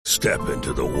Step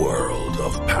into the world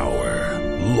of power,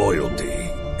 loyalty,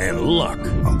 and luck.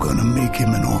 I'm gonna make him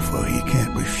an offer he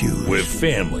can't refuse. With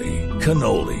family,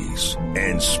 cannolis,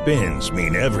 and spins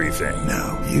mean everything.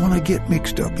 Now, you wanna get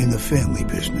mixed up in the family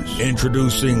business.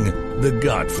 Introducing The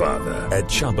Godfather at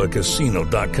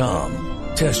ChumbaCasino.com.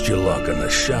 Test your luck in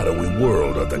the shadowy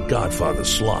world of The Godfather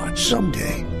slot.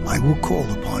 Someday, I will call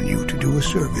upon you to do a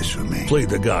service for me. Play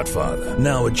The Godfather,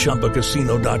 now at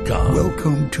ChumbaCasino.com.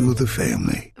 Welcome to the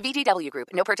family. VGW Group.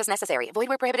 No purchase necessary. Void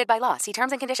where prohibited by law. See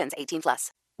terms and conditions. 18+.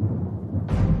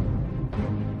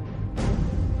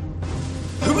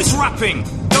 Who's rapping?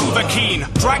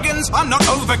 Overkeen. Dragons? I'm not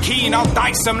overkeen. I'll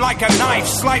dice them like a knife,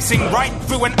 slicing right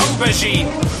through an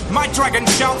aubergine. My dragon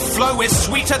shout flow is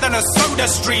sweeter than a soda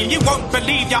stream. You won't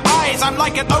believe your eyes. I'm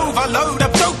like an overload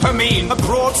of dopamine. A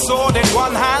broadsword in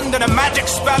one hand and a magic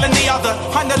spell in the other.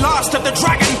 I'm the last of the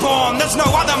dragonborn. There's no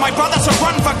other, my brother, so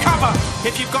run for cover.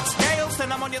 If you've got scales,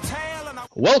 then I'm on your tail. And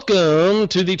Welcome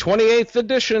to the 28th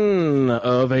edition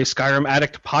of a Skyrim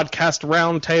Addict podcast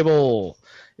roundtable.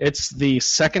 It's the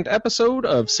second episode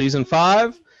of Season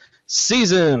 5,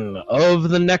 Season of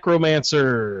the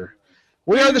Necromancer.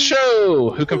 We are the show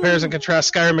who compares and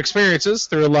contrasts Skyrim experiences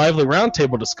through a lively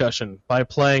roundtable discussion by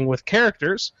playing with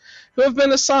characters who have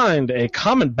been assigned a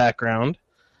common background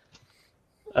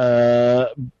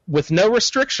with no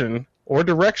restriction or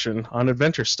direction on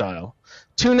adventure style.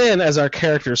 Tune in as our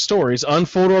characters' stories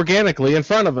unfold organically in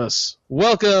front of us.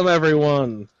 Welcome,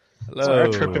 everyone. Hello. Sorry,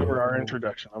 I tripped over our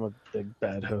introduction. I'm a big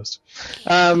bad host.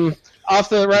 Right off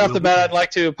the bat, I'd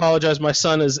like to apologize. My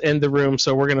son is in the room,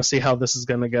 so we're going to see how this is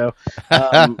going to go.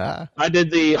 I did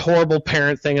the horrible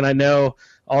parent thing, and I know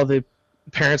all the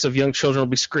parents of young children will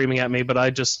be screaming at me, but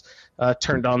I just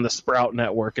turned on the Sprout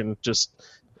network and just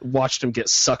watched him get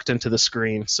sucked into the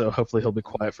screen, so hopefully he'll be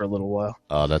quiet for a little while.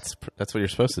 Oh, that's what you're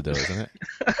supposed to do, isn't it?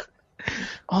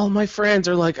 All my friends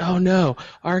are like, oh no,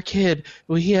 our kid,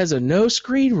 well, he has a no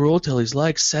screen rule till he's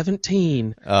like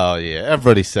 17. Oh, yeah.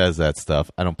 Everybody says that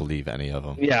stuff. I don't believe any of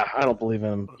them. Yeah, I don't believe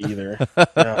him either.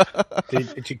 Yeah.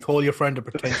 Did you call your friend a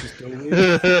pretentious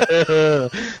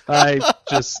dog? I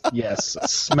just, yes,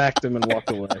 smacked him and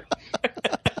walked away.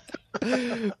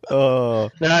 Oh,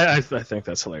 No, I think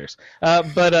that's hilarious.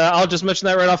 But I'll just mention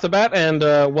that right off the bat, and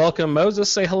welcome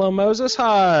Moses. Say hello, Moses.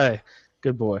 Hi.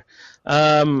 Good boy.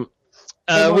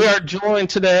 We are joined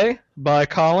today by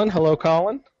Colin. Hello,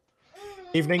 Colin.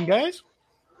 Evening, guys.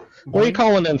 Where are you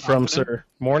calling in from, sir?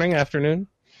 Morning, afternoon?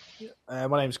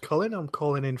 My name's Colin. I'm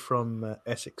calling in from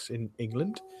Essex in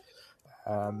England.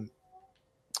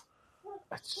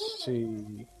 Let's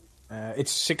see.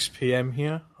 It's 6 p.m.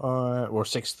 here, or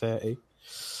 6:30.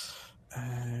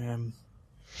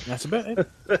 That's about it.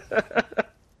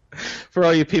 For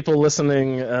all you people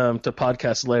listening to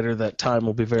podcasts later, that time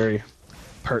will be very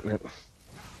pertinent.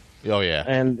 oh yeah.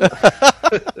 And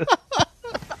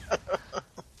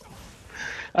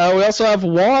we also have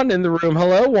Juan in the room.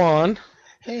 Hello, Juan.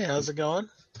 Hey, how's it going?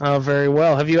 Oh, very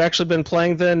well. Have you actually been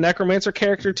playing the Necromancer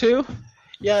character too?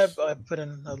 Yeah, I put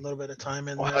in a little bit of time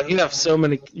in Wow, there. you have so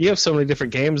many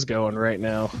different games going right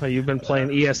now. You've been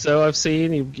playing ESO, I've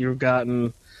seen. You've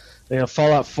gotten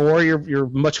Fallout 4. You're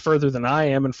much further than I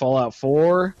am in Fallout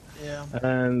 4. Yeah.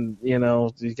 And you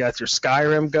got your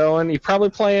Skyrim going. You're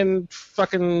probably playing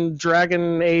fucking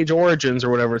Dragon Age Origins or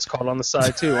whatever it's called on the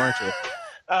side too, aren't you?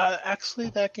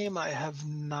 Actually, that game I have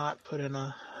not put in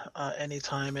any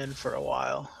time in for a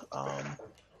while.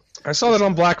 I saw that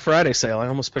on Black Friday sale. I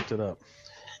almost picked it up.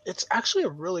 It's actually a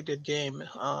really good game.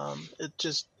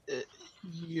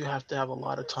 You have to have a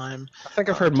lot of time. I think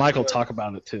I've heard Michael talk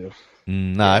about it too.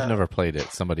 No, I've never played it.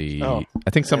 I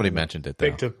think somebody mentioned it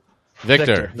though.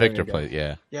 Victor played.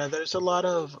 Yeah. Yeah, there's a lot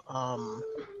of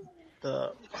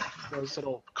those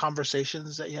little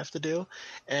conversations that you have to do,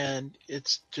 and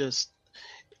it's just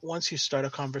once you start a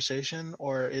conversation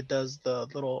or it does the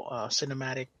little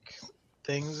cinematic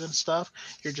things and stuff,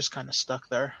 you're just kind of stuck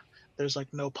there. There's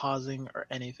like no pausing or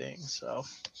anything, so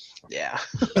yeah.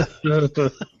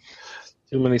 Too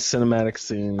many cinematic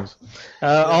scenes.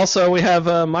 Also, we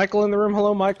have Michael in the room.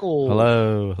 Hello, Michael.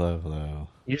 Hello.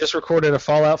 You just recorded a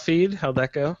Fallout feed. How'd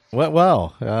that go?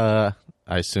 Well, I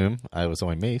assume I was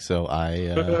only me, so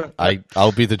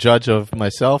I'll be the judge of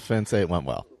myself and say it went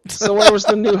well. So where was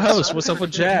the new host? What's up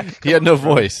with Jack? He had no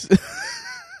voice.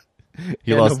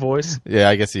 He lost no voice? Yeah,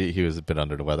 I guess he was a bit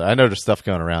under the weather. I know there's stuff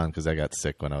going around because I got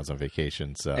sick when I was on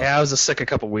vacation. So yeah, I was sick a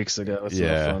couple weeks ago. It's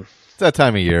no fun. It's that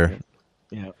time of year.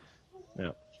 Yeah.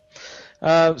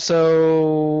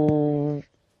 So,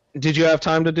 did you have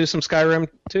time to do some Skyrim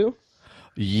too?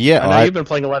 Yeah, I know you've been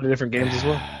playing a lot of different games as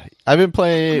well. I've been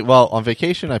playing. Well, on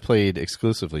vacation, I played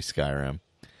exclusively Skyrim.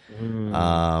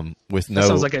 With That no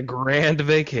sounds like a grand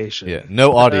vacation. yeah,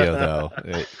 no audio though.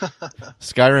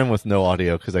 Skyrim with no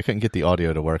audio because I couldn't get the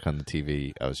audio to work on the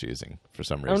TV I was using for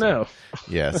some reason. Oh no!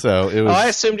 Yeah, so it was. Oh, I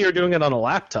assumed you were doing it on a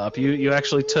laptop. You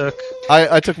actually took.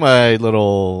 I took my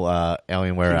little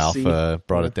Alienware PC. Alpha,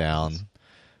 brought it down,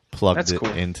 plugged That's it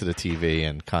cool. into the TV,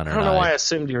 and Connor I don't and know why I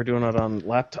assumed you were doing it on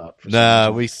laptop.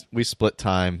 No, we split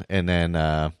time, and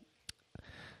then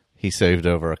he saved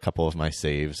over a couple of my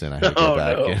saves, and I had to go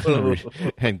back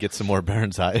and get some more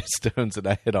Baron's Eye stones that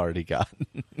I had already gotten.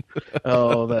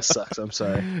 Oh, that sucks. I'm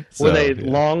sorry. So, Were they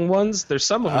yeah. long ones? There's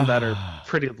some of them that are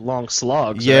pretty long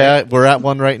slogs. Yeah, right? we're at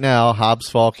one right now, Hobbs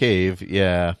Fall Cave.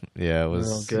 Yeah, it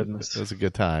was. Oh, goodness. It was a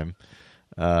good time.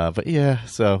 But yeah,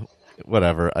 so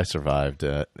whatever, I survived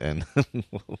and.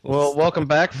 Well, welcome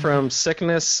back from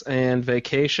sickness and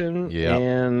vacation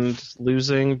and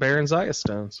losing Baron's Eye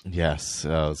stones. Yes, it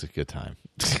was a good time.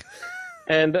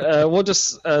 And we'll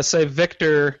just say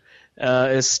Victor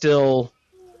is still,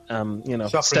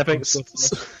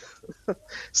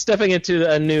 stepping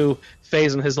into a new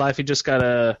phase in his life. He just got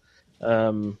a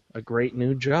great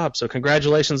new job. So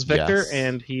congratulations, Victor. Yes.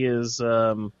 And he is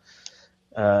not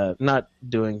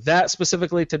doing that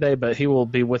specifically today, but he will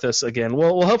be with us again.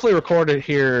 We'll hopefully record it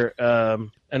here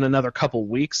in another couple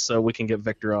weeks so we can get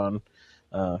Victor on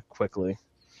quickly.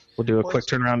 We'll do a quick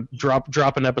turnaround, drop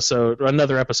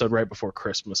another episode right before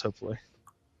Christmas, hopefully.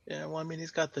 Yeah, well, I mean,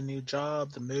 he's got the new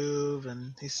job, the move,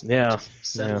 and he's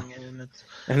settling in.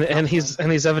 And he's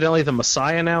evidently the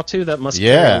Messiah now too. That must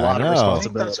Yeah, carry a lot I of know.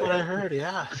 responsibility. That's what I heard.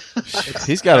 Yeah.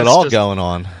 He's got it That's all just- going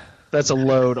on. That's a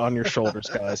load on your shoulders,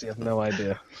 guys. You have no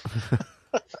idea.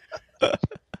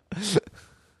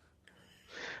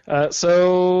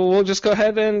 So we'll just go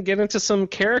ahead and get into some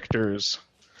characters.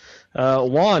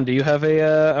 Juan, do you have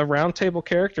a roundtable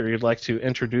character you'd like to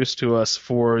introduce to us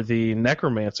for the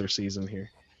Necromancer season here?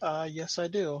 Yes, I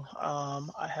do.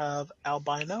 I have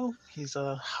Albino. He's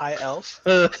a high elf.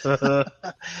 Is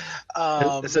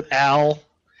it Al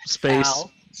space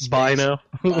Al, space, Bino?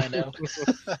 Bino.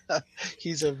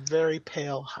 He's a very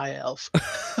pale high elf.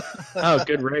 Oh,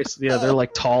 good race. Yeah, they're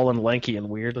like tall and lanky and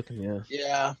weird looking. Yeah.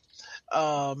 Yeah.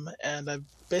 And I've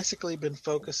basically been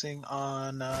focusing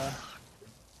on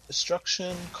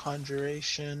destruction,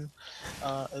 conjuration,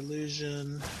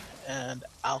 illusion, and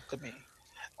alchemy.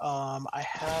 I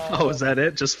have. Oh, is that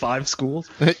it? Just 5 schools?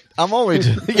 I'm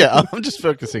just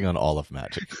focusing on all of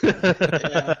magic.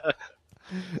 Yeah.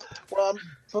 Well, I'm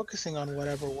focusing on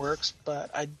whatever works,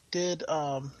 but I did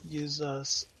use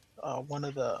one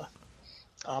of the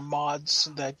mods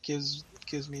that gives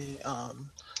me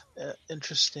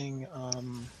interesting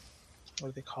what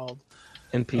are they called?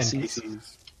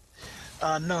 NPCs.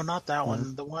 No, not that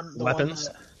one. The Weapons?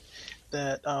 one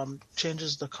that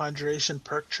changes the conjuration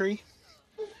perk tree.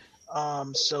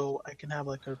 So I can have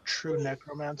like a true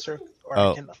necromancer, or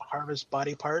I can harvest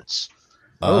body parts.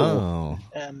 Oh,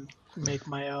 And make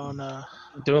my own.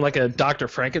 Doing like a Dr.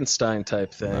 Frankenstein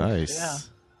type thing. nice. Yeah.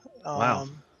 Wow.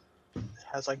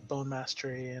 Has like bone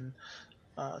mastery and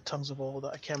tongues of old.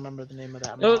 I can't remember the name of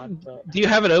that Oh, mod. But do you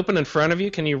have it open in front of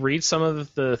you? Can you read some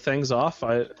of the things off?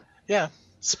 yeah.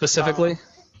 Specifically?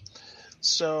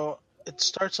 So it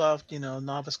starts off,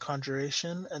 novice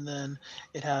conjuration, and then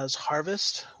it has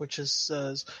harvest, which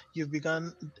says you've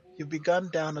begun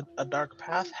down a dark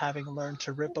path, having learned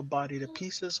to rip a body to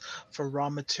pieces for raw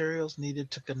materials needed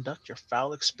to conduct your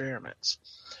foul experiments.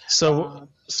 So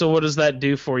what does that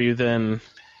do for you then?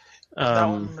 That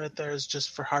one right there is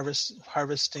just for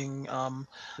harvesting.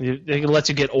 It lets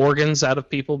you get organs out of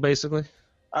people, basically?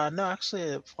 No,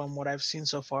 actually, from what I've seen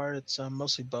so far, it's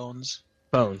mostly bones.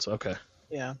 Bones, okay.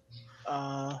 Yeah.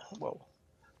 Whoa.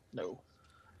 No.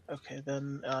 Okay,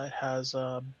 then it has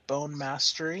bone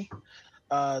mastery.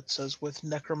 It says, with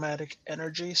necromantic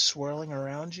energy swirling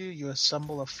around you, you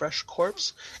assemble a fresh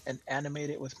corpse and animate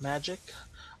it with magic.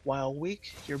 While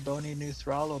weak, your bony new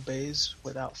thrall obeys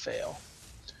without fail.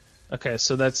 Okay,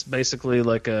 so that's basically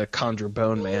like a conjure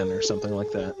bone man or something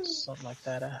like that. Something like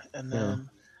that. And then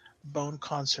bone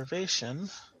conservation.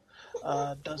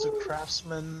 Does a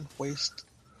craftsman waste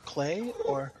clay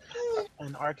or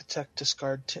an architect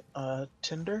discard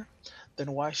tinder?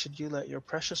 Then why should you let your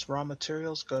precious raw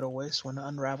materials go to waste when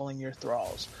unraveling your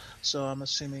thralls? So I'm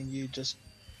assuming you just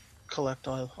collect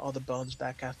all the bones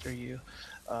back after it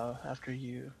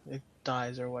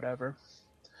dies or whatever.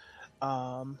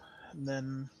 And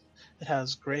then it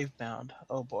has Gravebound.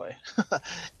 Oh boy.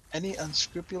 Any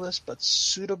unscrupulous but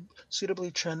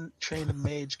suitably trained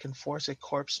mage can force a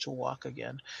corpse to walk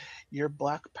again. Your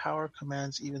black power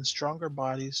commands even stronger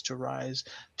bodies to rise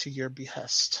to your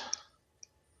behest.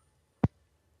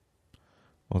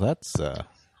 Well, that's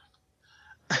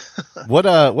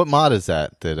What mod is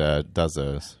that does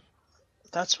those?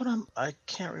 That's what I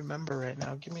can't remember right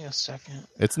now. Give me a second.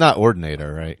 It's not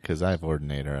Ordinator, right? Because I have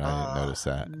Ordinator and I didn't notice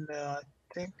that. No, I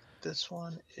think this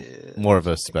one is More of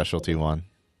a specialty one.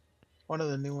 One of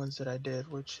the new ones that I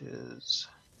did, which is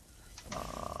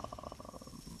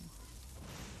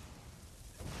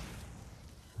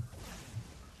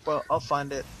well, I'll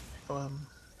find it. I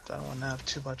don't want to have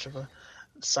too much of a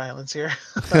silence here.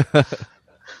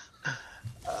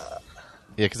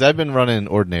 Yeah, because I've been running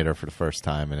Ordinator for the first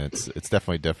time, and it's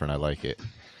definitely different. I like it.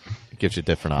 It gives you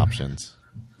different options.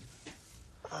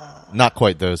 Not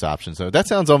quite those options, though. That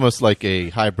sounds almost like a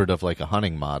hybrid of like a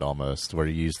hunting mod, almost, where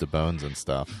you use the bones and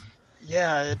stuff.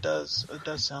 Yeah, it does. It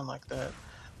does sound like that.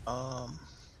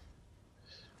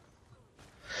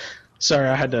 Sorry,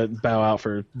 I had to bow out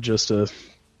for just a.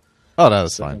 Oh, that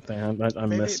was fine. Thing. I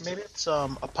missed. Maybe it's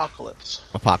Apocalypse.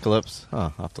 Apocalypse? Oh, I'll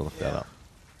have to look that up.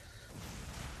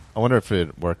 I wonder if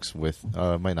it works with.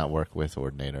 It might not work with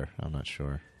Ordinator. I'm not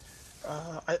sure.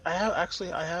 I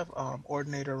have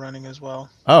Ordinator running as well.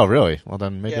 Oh, really? Well,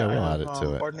 then maybe I will add it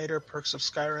to it. Ordinator, Perks of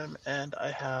Skyrim, and I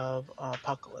have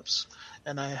Apocalypse,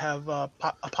 and I have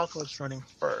Apocalypse running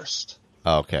first.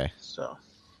 Oh, okay. So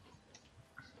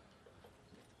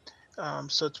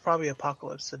it's probably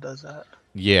Apocalypse that does that.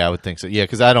 Yeah, I would think so. Yeah,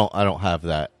 because I don't have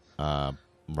that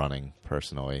running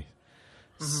personally,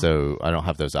 so I don't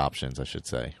have those options. I should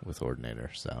say with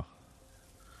Ordinator. So.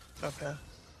 Okay.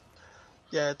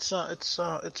 Yeah, it's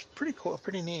pretty cool,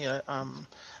 pretty neat. I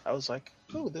was like,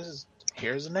 oh,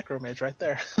 here's a Necromage right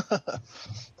there.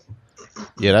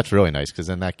 Yeah, that's really nice because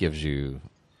then that gives you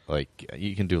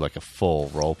you can do like a full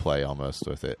role play almost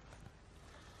with it.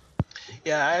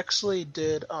 Yeah, I actually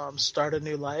did Start a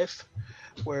New Life,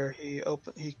 where he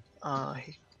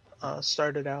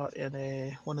started out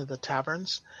in one of the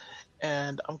taverns,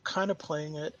 and I'm kind of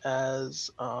playing it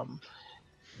as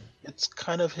it's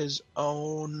kind of his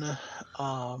own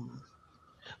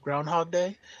Groundhog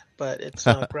Day, but it's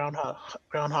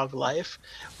Groundhog Life,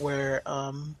 where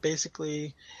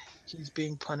basically he's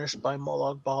being punished by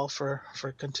Molag Bal for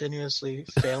continuously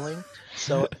failing.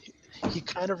 So he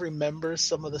kind of remembers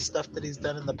some of the stuff that he's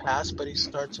done in the past, but he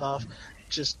starts off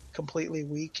just completely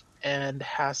weak and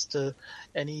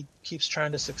he keeps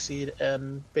trying to succeed,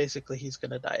 and basically he's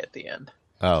going to die at the end.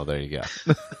 Oh, there you go.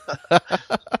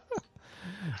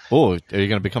 Oh, are you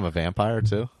going to become a vampire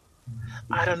too?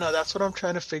 I don't know. That's what I'm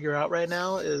trying to figure out right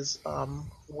now. Is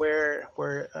where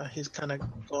he's kind of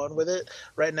going with it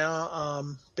right now.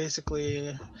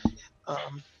 Basically,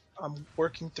 I'm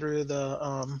working through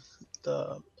the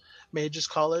Mages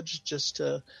College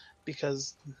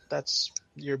because that's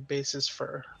your basis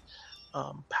for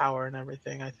power and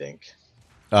everything. I think.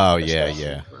 Oh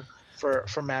yeah.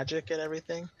 For magic and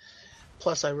everything.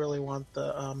 Plus, I really want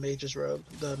the mage's robe,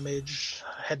 the mage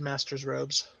headmaster's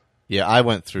robes. Yeah, I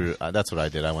went through. That's what I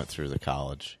did. I went through the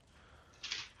college.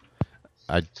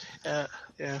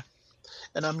 Yeah,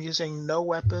 and I'm using no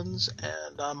weapons,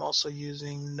 and I'm also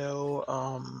using no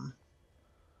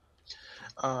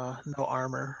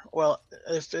armor. Well,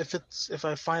 if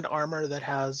I find armor that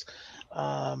has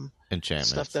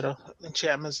enchantments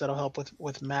that'll help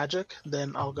with magic,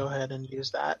 then I'll go ahead and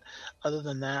use that. Other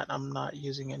than that, I'm not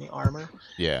using any armor.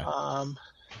 Yeah.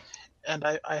 And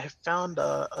I have found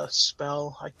a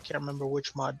spell. I can't remember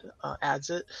which mod adds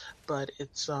it, but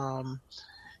it's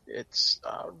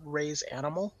raise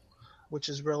animal, which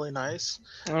is really nice.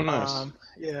 Oh, nice.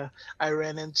 Yeah, I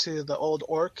ran into the old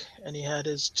orc, and he had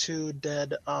his 2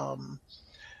 dead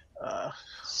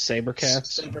Saber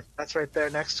cats. Saber cats right there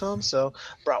next to him. So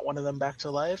brought one of them back to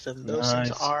life, and those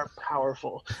things are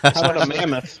powerful. How about a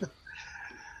mammoth?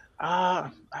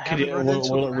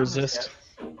 Will it resist?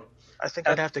 Yet. I think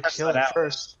I'd have to kill it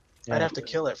first. Yeah. I'd have to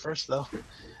kill it first, though.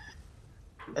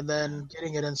 And then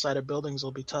getting it inside of buildings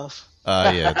will be tough.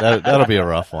 Yeah, that'll be a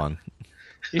rough one.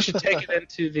 You should take it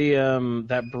into the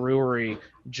that brewery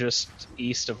just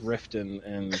east of Riften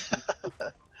and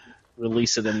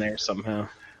release it in there somehow.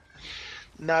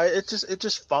 No, it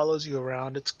just follows you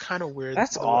around. It's kind of weird.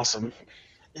 That's awesome.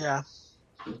 Yeah.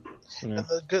 And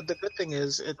the good thing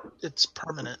is it's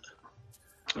permanent.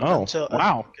 Oh,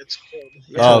 wow. It's killed.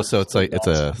 Yeah. Oh, so it's like it's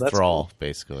a thrall, cool.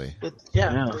 Basically.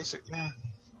 Basically. Yeah.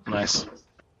 Nice.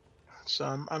 So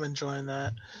I'm enjoying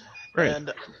that. Great.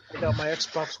 And I got my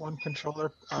Xbox One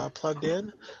controller plugged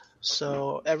in,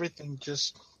 so everything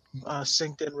just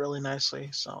synced in really nicely.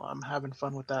 So I'm having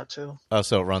fun with that too. Oh,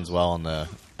 so it runs well on the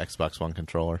Xbox One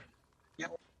controller?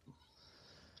 Yep.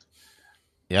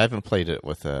 Yeah, I haven't played it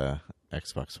with a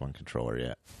Xbox One controller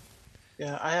yet.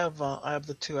 Yeah, I have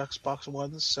the two Xbox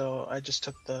Ones, so I just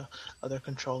took the other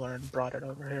controller and brought it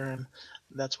over here, and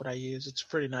that's what I use. It's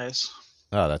pretty nice.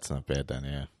 Oh, that's not bad then.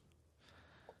 Yeah.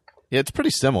 Yeah, it's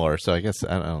pretty similar, so I guess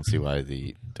I don't see why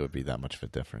there would be that much of a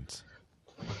difference.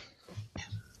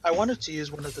 I wanted to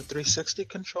use one of the 360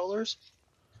 controllers,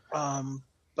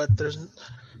 but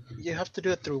you have to do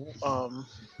it through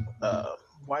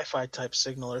Wi-Fi type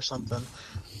signal or something.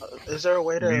 Is there a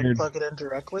way to plug it in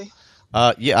directly?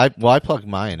 Yeah, I plug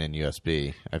mine in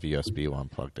USB. I have a USB one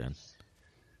plugged in.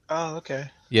 Oh,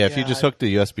 okay. Yeah, if you just hook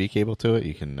the USB cable to it,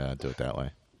 you can do it that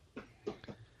way.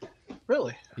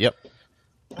 Really? Yep.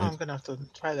 Oh, I'm gonna have to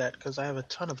try that because I have a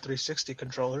ton of 360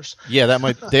 controllers. Yeah, that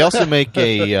might. They also make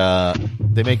a.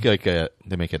 They make a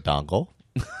dongle.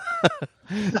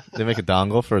 They make a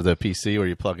dongle for the PC where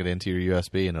you plug it into your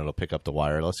USB and it'll pick up the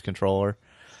wireless controller.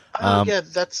 Yeah,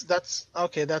 that's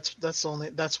okay. That's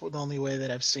the only way that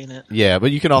I've seen it. Yeah,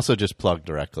 but you can also just plug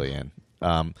directly in.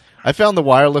 I found the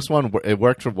wireless one. It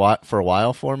worked for a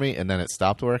while for me, and then it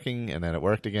stopped working, and then it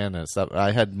worked again, and it stopped.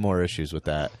 I had more issues with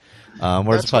that.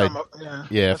 Whereas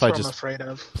if I just afraid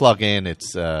of. plug in,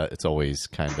 it's always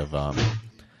kind of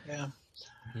yeah.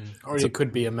 Or you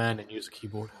could be a man and use a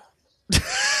keyboard.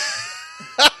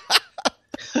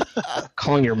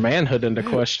 Calling your manhood into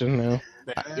question now.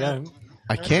 Yeah.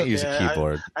 I can't use a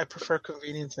keyboard. I prefer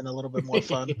convenience and a little bit more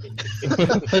fun. a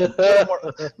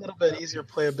little bit easier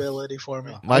playability for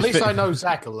me. At least I know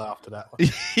Zach will laugh to that one.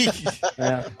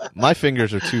 Yeah. My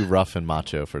fingers are too rough and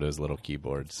macho for those little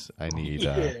keyboards. I need.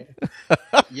 They're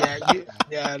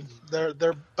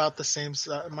about the same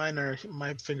size.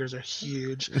 My fingers are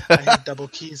huge. I hit double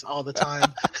keys all the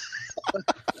time.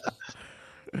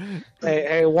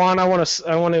 Hey, Juan, I want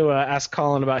to ask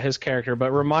Colin about his character,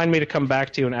 but remind me to come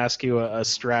back to you and ask you a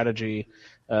strategy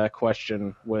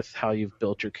question with how you've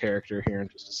built your character here in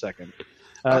just a second.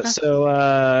 Okay. So,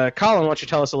 Colin, why don't you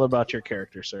tell us a little about your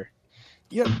character, sir?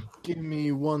 Yep. Give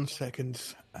me 1 second.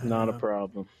 Not a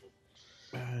problem.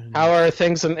 How are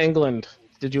things in England?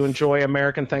 Did you enjoy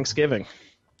American Thanksgiving?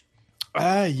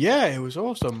 Yeah, it was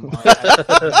awesome.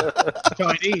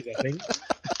 Chinese, I think.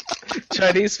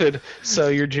 Chinese food. So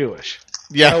you're Jewish.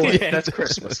 Yeah, Oh, wait, that's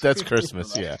Christmas. That's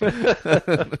Christmas. Yeah.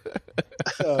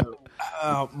 So,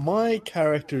 my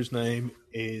character's name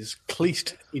is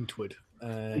Cleast Intwood,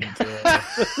 and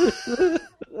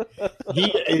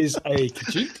he is a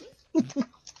Khajiit.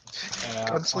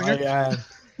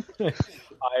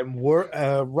 I'm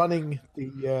running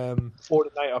the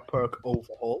Ordinator perk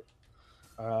overhaul,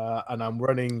 and I'm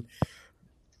running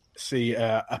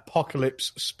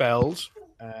Apocalypse spells.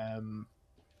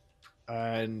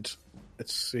 And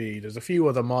let's see, there's a few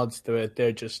other mods that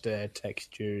they're just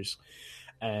textures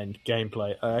and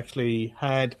gameplay. I actually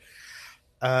had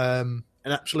an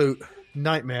absolute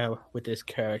nightmare with this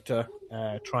character,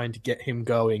 trying to get him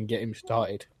going, get him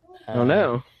started. Oh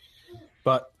no!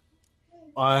 But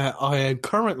I am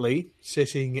currently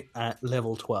sitting at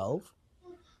level 12.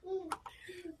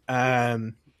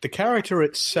 The character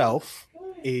itself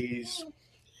is...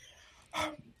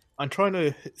 I'm trying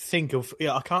to think of...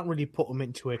 I can't really put him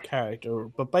into a character,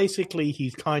 but basically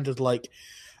he's kind of like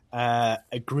a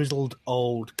grizzled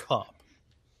old cop.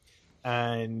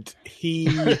 And he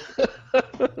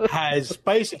has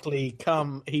basically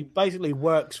come... He basically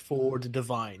works for the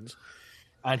Divines.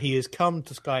 And he has come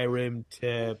to Skyrim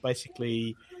to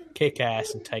basically kick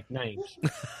ass and take names.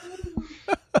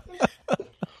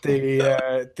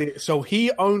 So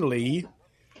he only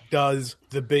does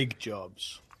the big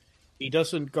jobs. He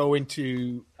doesn't go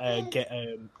into get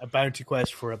a bounty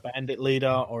quest for a bandit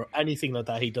leader or anything like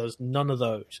that. He does none of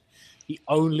those. He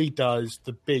only does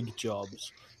the big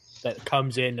jobs that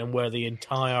comes in and where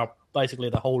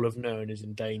basically the whole of Nirn is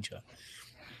in danger.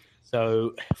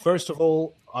 So, first of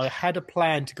all, I had a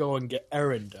plan to go and get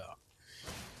Erender,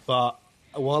 but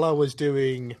while I was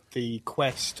doing the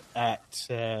quest at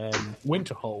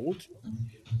Winterhold,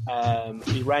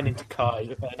 he ran into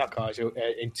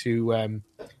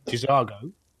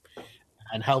Gizago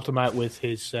and helped him out with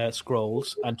his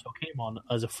scrolls and took him on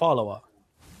as a follower.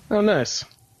 Oh, nice.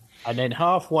 And then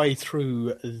halfway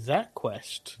through that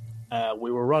quest,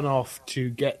 we were run off to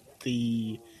get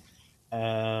the...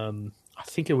 I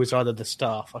think it was either the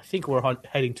staff. I think we're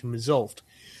heading to Mizulft.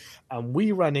 And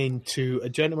we ran into a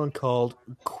gentleman called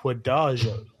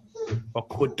Quadojo. Or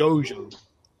Quadojo.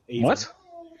 Even. What?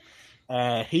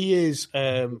 He is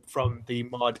from the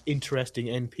mod Interesting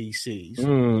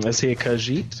NPCs. Is he a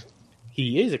Khajiit?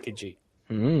 He is a Khajiit.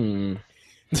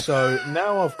 So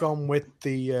now I've gone with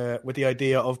the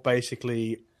idea of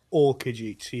basically all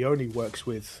Khajiits. He only works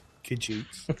with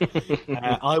Khajiits.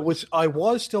 I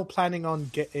was still planning on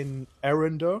getting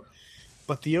Erender,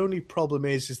 But the only problem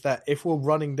is that if we're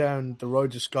running down the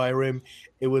road to Skyrim,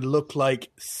 it would look like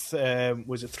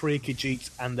was it 3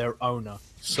 Khajiits and their owner.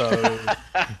 So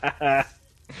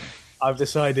I've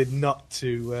decided not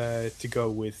to go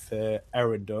with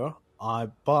Erendor.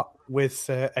 But with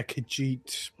a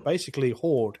Khajiit, basically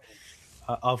horde.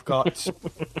 I've got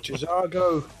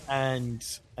Chizargo and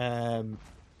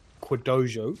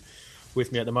Quadojo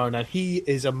with me at the moment, and he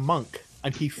is a monk,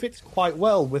 and he fits quite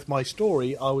well with my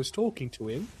story. I was talking to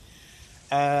him,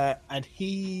 and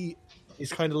he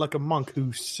is kind of like a monk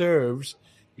who serves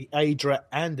the Aedra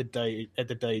and the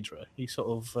Daedra. He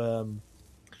sort of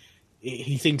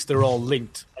he thinks they're all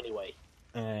linked anyway.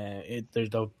 There's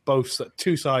both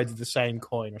two sides of the same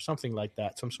coin or something like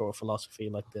that, some sort of philosophy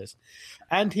like this.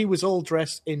 And he was all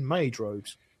dressed in mage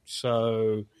robes,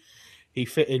 so he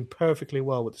fit in perfectly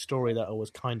well with the story that I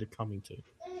was kind of coming to.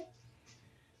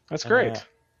 That's great.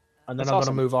 And then I'm going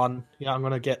to move on. Yeah, I'm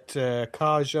going to get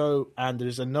Kajo, and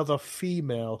there's another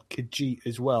female Khajiit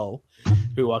as well,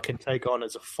 who I can take on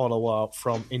as a follower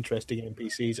from interesting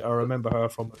NPCs. I remember her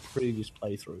from a previous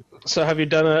playthrough. So have you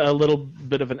done a little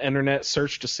bit of an internet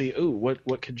search to see, what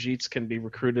Khajiits can be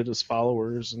recruited as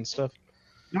followers and stuff?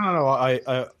 No, I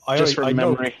just from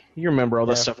memory. Know. You remember all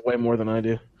this stuff way more than I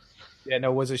do. Yeah,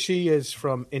 no, she is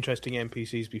from interesting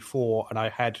NPCs before, and I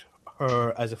had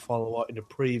her as a follower in a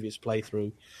previous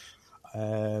playthrough.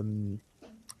 And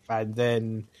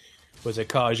then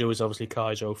Kajo was obviously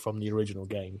Kajo from the original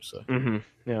game. So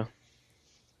yeah.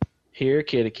 Here,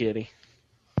 kitty.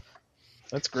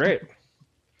 That's great.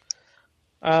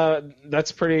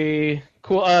 That's pretty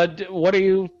cool. What are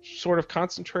you sort of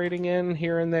concentrating in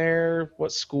here and there?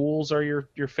 What schools are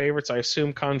your favorites? I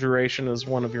assume Conjuration is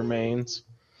one of your mains.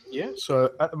 Yeah.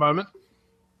 So at the moment,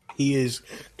 he is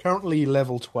currently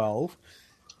level 12.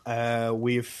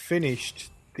 We've finished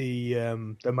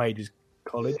the Mages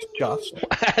College just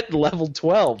at level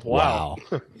 12. Wow.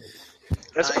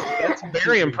 That's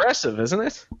very impressive, isn't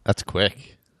it? That's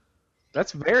quick.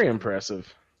 That's very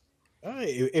impressive.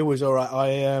 It was all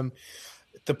right.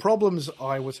 The problems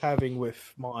I was having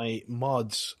with my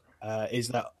mods is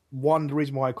that the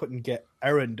reason why I couldn't get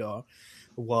Erendor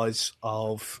was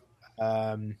of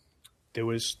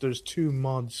there's 2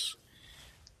 mods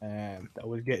that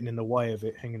was getting in the way of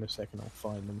it. Hang on a second, I'll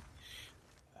find them.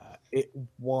 It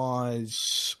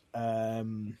was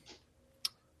no,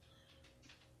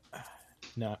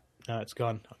 it's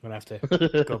gone. I'm gonna have to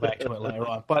go back to it later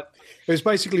on. But it was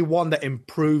basically one that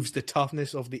improves the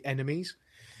toughness of the enemies,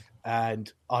 and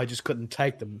I just couldn't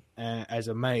take them as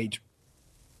a mage.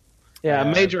 Yeah, a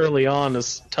mage early on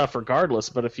is tough regardless,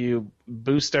 but if you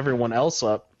boost everyone else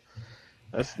up,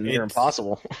 that's near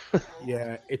impossible.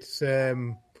 Yeah, it's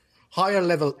higher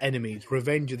level enemies,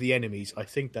 Revenge of the Enemies. I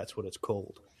think that's what it's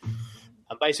called.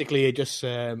 And basically, it just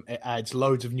it adds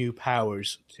loads of new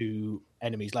powers to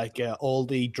enemies. Like all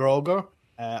the Draugr,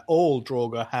 all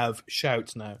Draugr have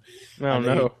shouts now.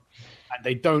 And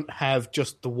they don't have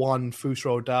just the one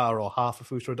Fusro Dar or half a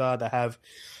Fusro Dar. They have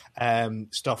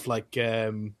stuff like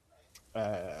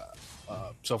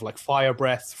fire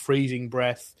breath, freezing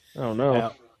breath. Oh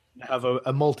no! They have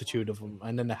a multitude of them,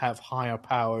 and then they have higher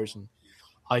powers. And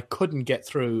I couldn't get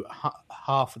through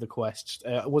half of the quests.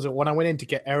 Was it when I went in to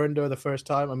get Erendor the first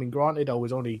time? I mean, granted, I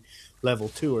was only level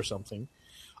 2 or something.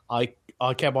 I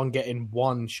kept on getting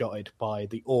one-shotted by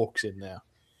the orcs in there.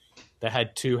 They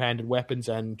had 2-handed weapons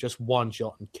and just one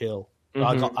shot and kill. If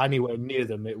I got anywhere near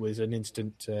them, it was an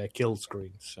instant kill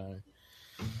screen. So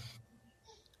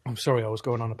I'm sorry, I was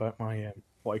going on about my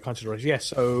what I consider as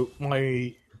so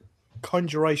my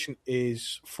conjuration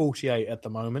is 48 at the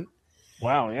moment.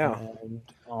 Wow, yeah.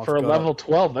 For a level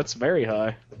 12, that's very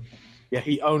high. Yeah,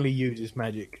 he only uses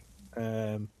magic.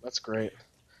 That's great.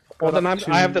 Well, then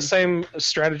I have the same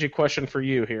strategy question for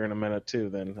you here in a minute,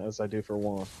 too, then, as I do for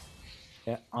Juan.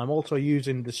 Yeah, I'm also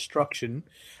using Destruction.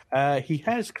 He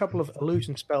has a couple of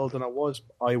illusion spells, and I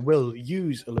will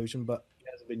use illusion, but he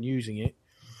hasn't been using it.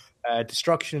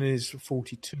 Destruction is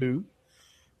 42,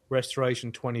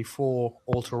 Restoration 24,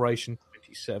 Alteration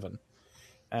 27.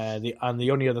 The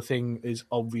only other thing is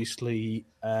obviously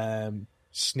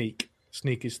Sneak.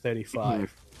 Sneak is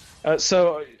 35.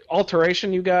 So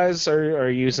Alteration, you guys are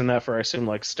using that for, I assume,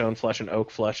 like Stone Flesh and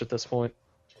Oak Flesh at this point?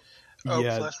 Oak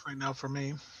Flesh right now for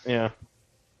me. Yeah.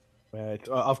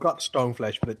 I've got Stone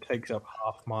Flesh, but it takes up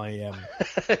half my...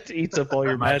 it eats up all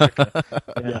your magic.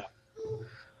 Yeah.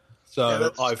 So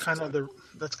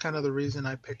that's kind of the reason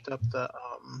I picked up the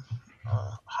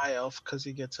High Elf, because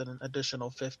he gets an additional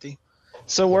 50.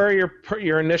 So where are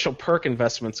your initial perk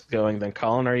investments going then,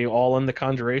 Colin? Are you all in the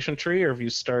Conjuration tree, or have you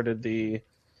started the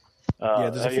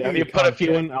there's a few have you put a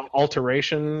few in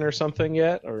alteration or something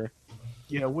yet? Or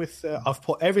yeah, with I've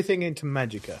put everything into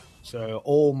Magicka. So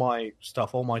all my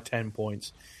stuff, all my 10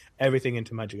 points, everything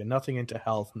into Magicka. Nothing into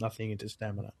health, nothing into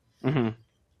stamina.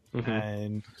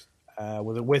 And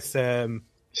with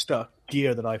stuff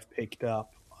gear that I've picked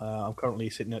up, I'm currently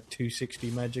sitting at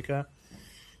 260 Magicka.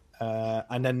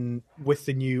 And then with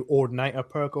the new Ordinator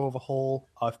perk overhaul,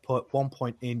 I've put 1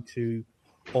 point into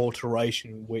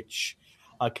alteration, which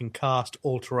I can cast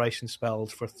alteration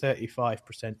spells for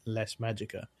 35% less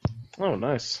Magicka. oh,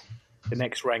 nice. The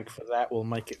next rank for that will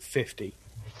make it 50.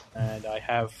 And I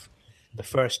have the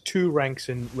first 2 ranks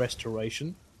in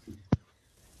restoration,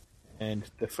 and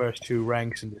the first 2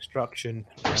 ranks in destruction.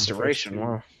 Restoration,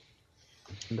 wow.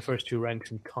 And the first 2 ranks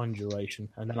in conjuration.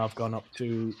 And then I've gone up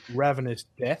to Ravenous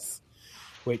Death,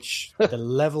 which the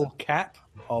level cap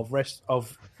of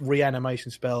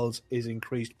reanimation spells is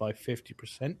increased by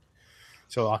 50%.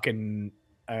 So I can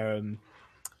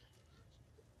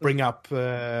bring up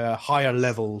higher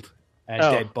leveled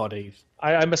dead bodies.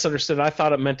 I misunderstood. I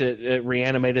thought it meant it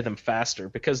reanimated them faster,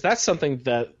 because that's something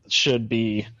that should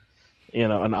be,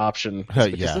 an option.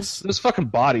 Yes. Those fucking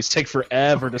bodies take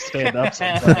forever to stand up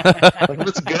sometimes. Like,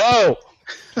 let's go.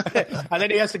 And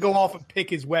then he has to go off and pick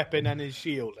his weapon and his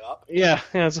shield up. Yeah,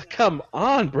 it's like, come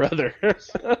on, brother.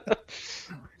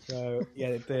 So,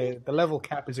 yeah, the level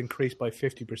cap is increased by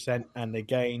 50%, and they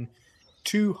gain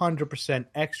 200%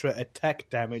 extra attack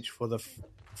damage for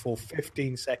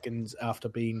 15 seconds after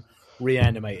being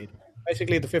reanimated.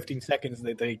 Basically, the 15 seconds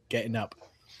that they're getting up.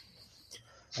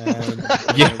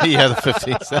 The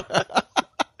 15 seconds.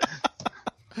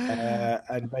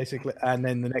 And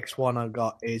then the next one I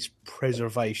got is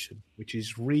Preservation, which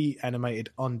is reanimated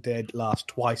undead lasts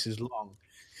twice as long.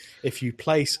 If you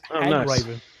place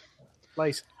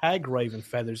Hag Raven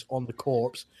feathers on the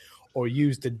corpse, or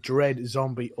use the Dread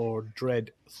Zombie or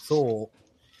Dread Thor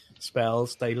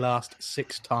spells, they last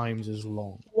 6 times as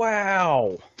long.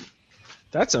 Wow.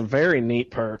 That's a very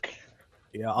neat perk.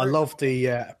 Yeah, I love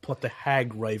the put the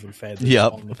Hag Raven feathers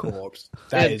on the corpse.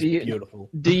 That is beautiful.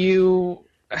 Do you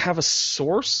have a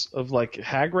source of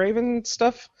Hag Raven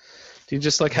stuff? Do you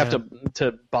just have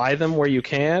to buy them where you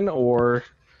can, or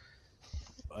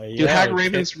do Hag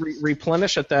Ravens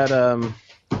replenish at that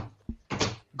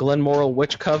Glenmoral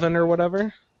Witch Coven or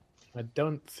whatever? I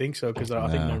don't think so, because I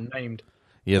think they're named.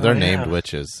 Yeah, they're named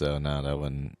witches, so no, that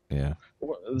wouldn't. Yeah.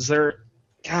 Is there?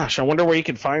 Gosh, I wonder where you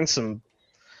could find some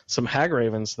Hag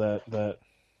Ravens that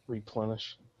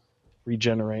replenish,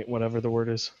 regenerate, whatever the word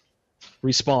is.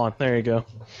 Respawn. There you go.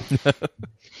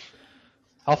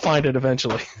 I'll find it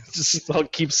eventually. I'll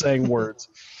keep saying words.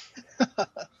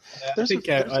 I think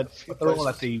they're all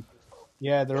at the.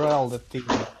 Yeah, they're all at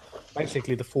the.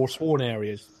 Basically, the Forsworn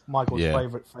areas. Michael's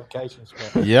favorite vacation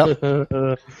spot. Yep.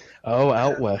 Oh,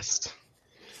 out west.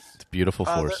 It's beautiful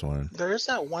Forsworn. There is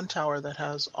that one tower that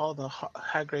has all the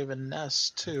Hagraven nests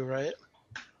too, right?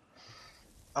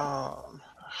 I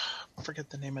forget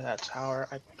the name of that tower.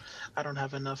 I don't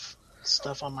have enough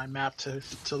stuff on my map to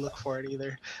look for it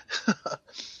either.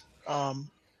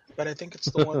 But I think it's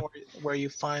the one where you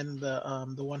find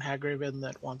the one Hagraven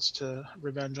that wants to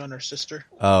revenge on her sister.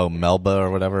 Oh, Melba or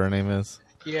whatever her name is.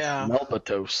 Yeah, Melba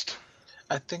Toast.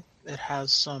 I think it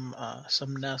has some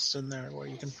nests in there where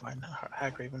you can find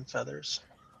Hagraven feathers.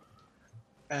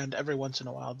 And every once in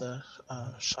a while, the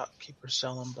shopkeepers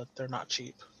sell them, but they're not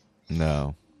cheap.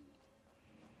 No,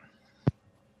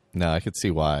 I could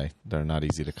see why they're not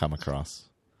easy to come across.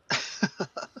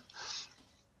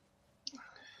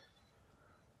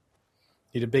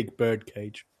 Need a big bird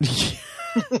cage.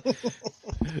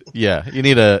 Yeah, you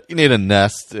need a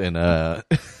nest and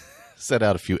set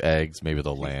out a few eggs. Maybe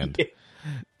they'll land.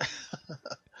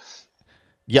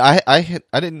 Yeah,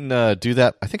 I didn't do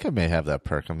that. I think I may have that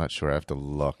perk. I'm not sure. I have to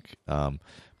look.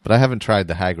 But I haven't tried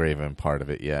the Hagraven part of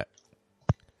it yet.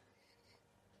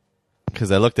 Because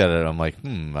I looked at it, and I'm like,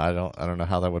 I don't know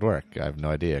how that would work. I have no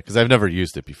idea because I've never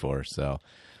used it before. So,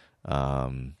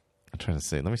 I'm trying to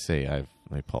see. Let me see. Let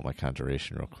me pull up my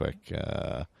conjuration real quick.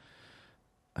 I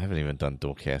haven't even done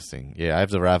dual casting. Yeah, I have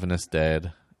the Ravenous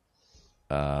Dead,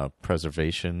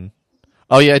 Preservation.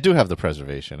 Oh yeah, I do have the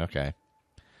Preservation. Okay.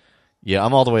 Yeah,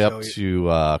 I'm all the way up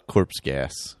to Corpse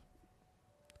Gas.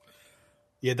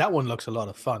 Yeah, that one looks a lot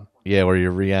of fun. Yeah, where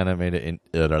you're reanimated,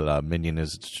 minion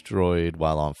is destroyed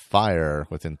while on fire.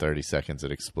 Within 30 seconds,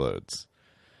 it explodes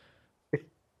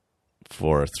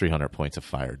for 300 points of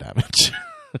fire damage.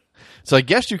 So I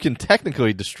guess you can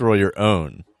technically destroy your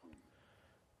own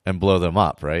and blow them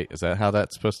up, right? Is that how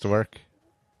that's supposed to work?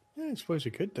 Yeah, I suppose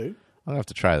you could do. I'll have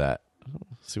to try that.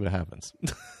 See what happens.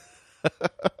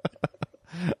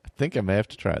 I think I may have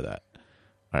to try that.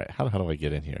 All right, how do I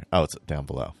get in here? Oh, it's down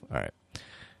below. All right.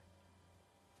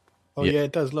 Oh, yeah,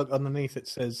 it does. Look, underneath it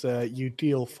says you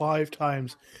deal 5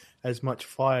 times as much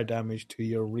fire damage to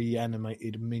your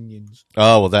reanimated minions.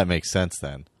 Oh, well, that makes sense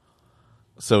then.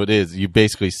 So it is. You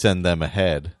basically send them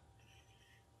ahead.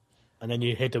 And then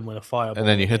you hit them with a fireball. And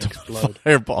then you hit them with a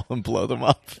fireball and blow them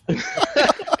up.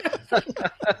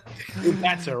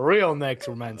 That's a real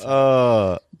Necromancer.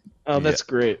 Oh, that's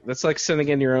great. That's like sending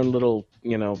in your own little,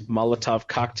 Molotov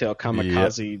cocktail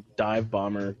kamikaze dive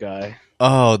bomber guy.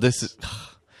 Oh, this is...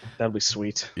 That'd be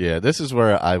sweet. Yeah, this is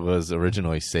where I was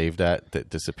originally saved at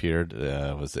that disappeared.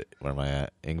 Was it, where am I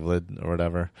at? Ingvid or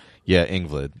whatever? Yeah,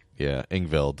 Ingvid. Yeah,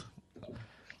 Ingvild.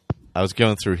 I was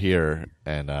going through here,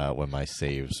 and when my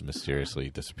saves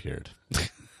mysteriously disappeared.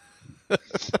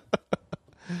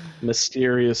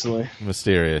 Mysteriously.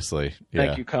 Yeah.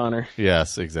 Thank you, Connor.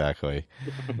 Yes, exactly.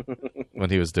 When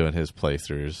he was doing his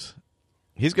playthroughs.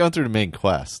 He's going through the main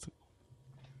quest.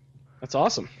 That's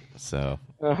awesome. So.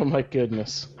 Oh, my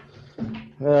goodness.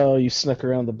 Oh, you snuck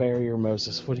around the barrier,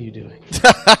 Moses. What are you doing?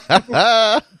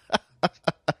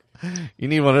 You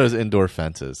need one of those indoor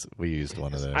fences. We used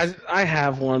one of those. I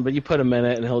have one, but you put him in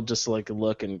it, and he'll just look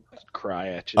and cry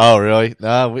at you. Oh, really?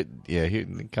 No,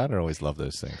 Connor always loved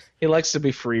those things. He likes to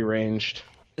be free ranged.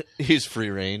 He's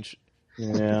free range.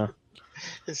 Yeah.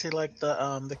 Is he like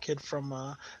the kid from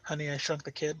Honey, I Shrunk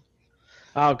the Kid?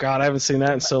 Oh God, I haven't seen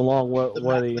that in so long.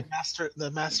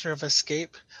 The master of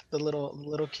escape, the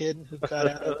little kid who got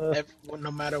out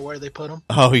no matter where they put him.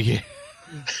 Oh yeah.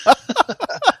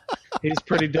 He's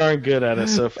pretty darn good at it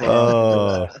so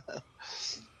far.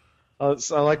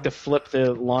 I like to flip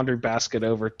the laundry basket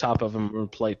over top of him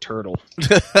and play turtle.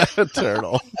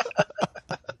 Turtle.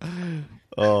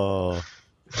 Oh.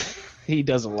 He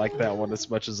doesn't like that one as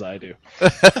much as I do.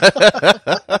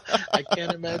 I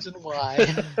can't imagine why.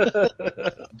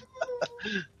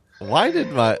 Why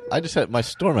did my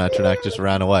Storm Atronach just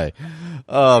ran away?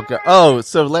 Oh God. Oh,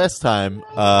 so last time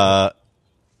I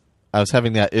was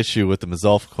having that issue with the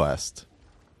Mazulf quest.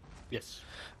 Yes.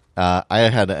 I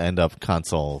had to end up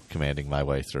console commanding my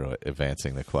way through it,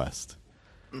 advancing the quest.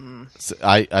 Mm-hmm. So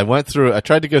I went through. I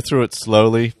tried to go through it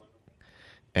slowly,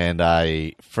 and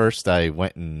I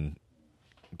went and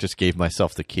just gave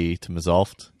myself the key to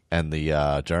Mazulf and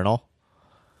the journal,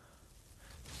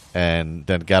 and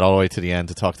then got all the way to the end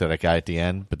to talk to that guy at the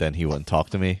end, but then he wouldn't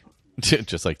talk to me,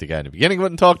 just like the guy in the beginning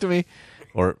wouldn't talk to me,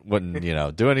 or wouldn't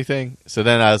do anything. So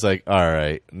then I was like, all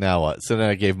right, now what? So then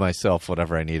I gave myself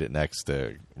whatever I needed next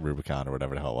to Rubicon or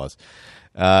whatever the hell it was,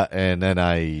 and then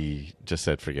I just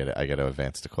said, forget it. I got to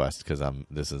advance the quest because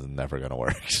this is never going to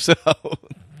work. So,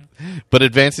 but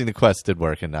advancing the quest did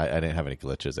work, and I didn't have any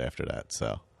glitches after that.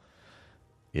 So.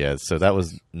 Yeah, so that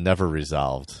was never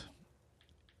resolved.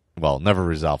 Well, never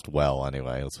resolved well,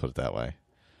 anyway. Let's put it that way.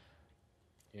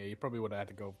 Yeah, you probably would have had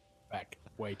to go back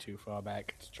way too far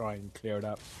back to try and clear it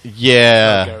up.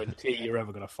 Yeah. I don't guarantee you're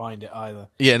ever going to find it either.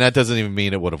 Yeah, and that doesn't even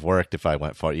mean it would have worked if I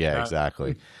went far. Yeah,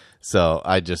 exactly. So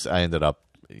I ended up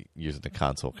using the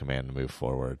console command to move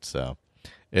forward. So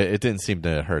it didn't seem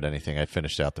to hurt anything. I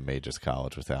finished out the Mages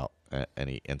College without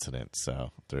any incident.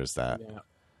 So there's that. Yeah,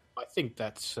 I think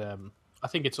that's... I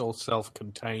think it's all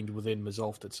self-contained within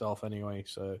Mazulf itself anyway,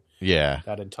 so yeah,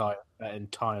 that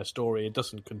entire story, it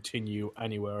doesn't continue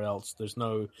anywhere else. There's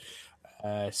no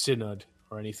synod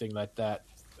or anything like that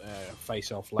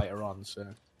face-off later on.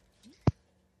 So,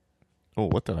 oh,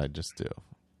 what did I just do?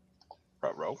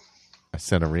 Ruh-roh. I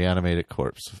sent a reanimated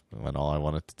corpse when all I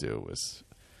wanted to do was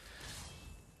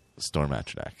Storm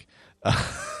Atronach.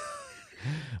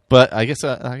 But I guess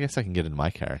I can get into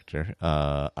my character.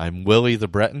 I'm Willie the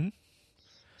Breton.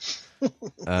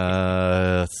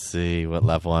 Let's see, what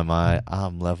level am I?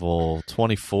 I'm level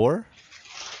 24.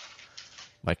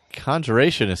 My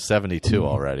conjuration is 72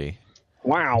 already.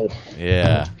 Wow.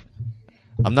 Yeah.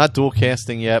 I'm not dual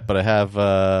casting yet, but I have,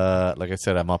 like I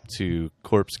said, I'm up to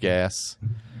corpse gas.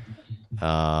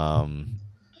 Not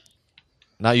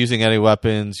using any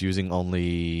weapons, using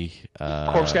only...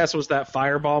 corpse gas was that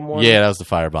firebomb one? Yeah, that was the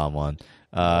firebomb one.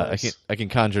 Nice. I can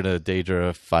conjure the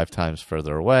Daedra 5 times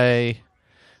further away.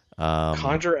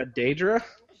 Conjure a Daedra?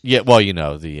 Yeah, well, the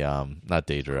not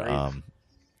Daedra.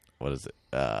 What is it?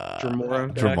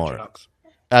 Dremora.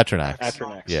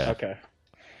 Atronach. Yeah. Okay.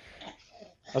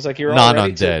 I was like, you're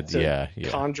non-undead. To yeah.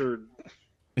 Conjured.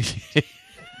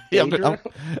 Yeah,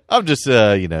 I'm just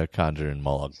conjuring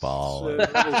Moloch Ball.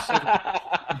 75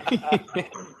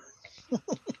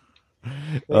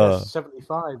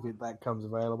 if that comes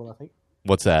available, I think.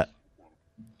 What's that?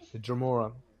 The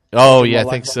Dremora. Oh yeah, I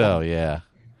think so. Yeah.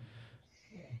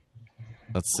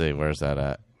 Let's see, where's that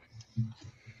at?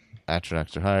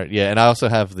 Atronachs are higher. Yeah, and I also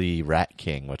have the Rat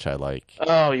King, which I like.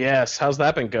 Oh, yes. How's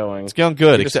that been going? It's going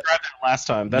good. You described it last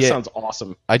time. That sounds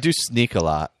awesome. I do sneak a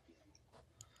lot.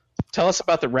 Tell us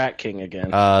about the Rat King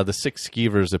again. The 6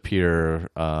 skeevers appear.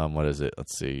 What is it?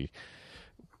 Let's see.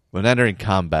 When entering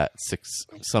combat,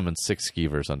 summon 6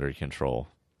 skeevers under your control.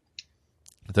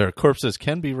 Their corpses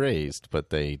can be raised, but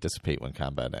they dissipate when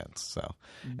combat ends. So,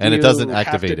 and it doesn't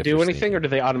activate. Do you have to do anything, or do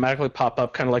they automatically pop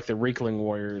up, kind of like the Reekling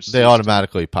Warriors? They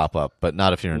automatically pop up, but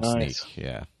not if you're in Nice. sneak.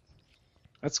 Yeah,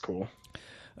 that's cool.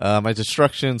 My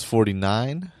destruction's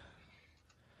 49.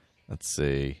 Let's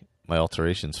see. My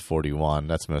alteration's 41.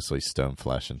 That's mostly stone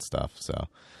flesh and stuff. So,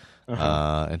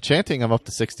 enchanting, I'm up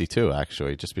to 62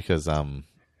 actually, just because I'm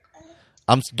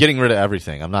getting rid of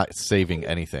everything. I'm not saving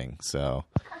anything. So,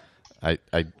 I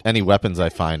any weapons I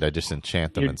find, I just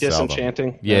enchant them and sell them.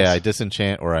 Disenchanting? Yeah, Yes. I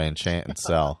disenchant or I enchant and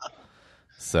sell.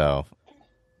 So,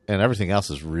 and everything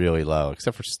else is really low,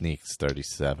 except for sneaks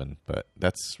 37, but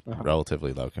that's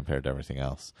relatively low compared to everything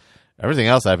else. Everything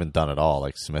else I haven't done at all,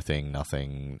 like smithing,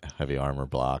 nothing, heavy armor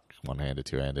block, one-handed,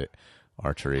 two-handed,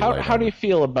 archery. How do you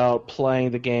feel about playing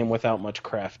the game without much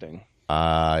crafting?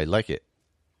 I like it.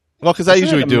 Well, because I Isn't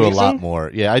it usually do a lot amazing?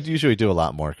 more. Yeah, I usually do a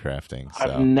lot more crafting. So.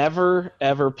 I've never,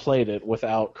 ever played it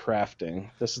without crafting.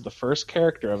 This is the first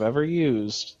character I've ever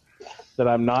used that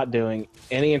I'm not doing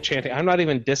any enchanting. I'm not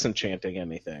even disenchanting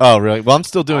anything. Oh, really? Well, I'm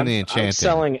still doing the enchanting. I'm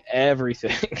selling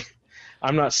everything.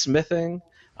 I'm not smithing.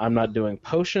 I'm not doing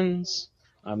potions.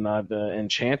 I'm not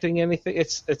enchanting anything.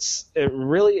 It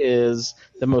really is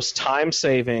the most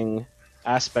time-saving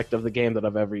aspect of the game that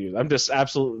I've ever used. I'm just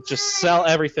sell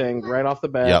everything right off the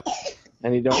bat,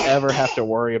 and you don't ever have to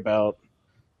worry about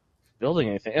building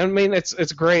anything. I mean,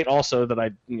 it's great also that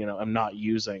I'm not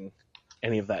using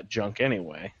any of that junk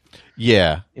anyway.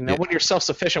 Yeah. When you're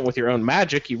self-sufficient with your own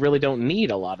magic, you really don't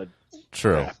need a lot of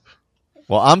True. crap.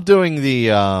 Well, I'm doing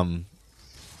the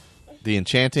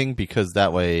enchanting because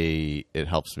that way it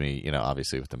helps me,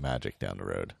 obviously with the magic down the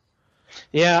road.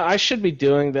 Yeah, I should be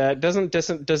doing that.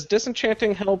 Does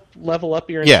disenchanting help level up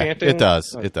your enchanting? Yeah, it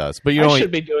does. It does. But I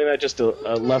should be doing that just to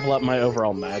level up my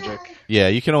overall magic. Yeah,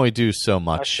 you can only do so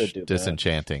much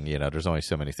disenchanting. There's only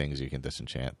so many things you can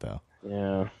disenchant, though.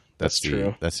 Yeah, that's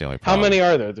true. That's the only How problem. many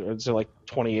are there? Is there like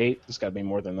 28? There's got to be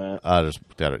more than that.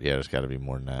 There's got to be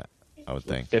more than that, I would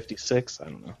think. 56? I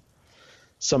don't know.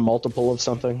 Some multiple of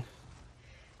something.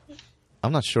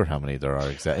 I'm not sure how many there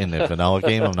are in the vanilla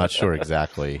game. I'm not sure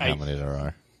exactly how many there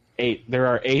are. 8. There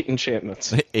are 8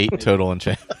 enchantments. 8 total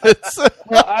enchantments.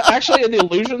 Well, actually, in the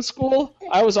illusion school,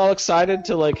 I was all excited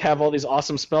to have all these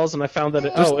awesome spells, and I found that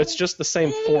it's just the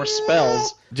same 4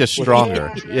 spells, just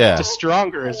stronger. Yeah, just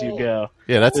stronger as you go.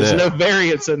 Yeah, There's no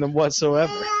variance in them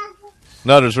whatsoever.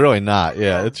 No, there's really not.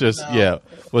 Yeah, it's just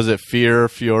Was it fear,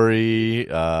 fury?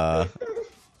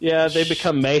 Yeah, they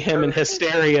become mayhem and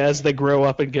hysteria as they grow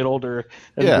up and get older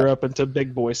and grow up into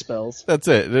big boy spells. That's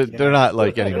it. They're not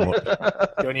like anymore.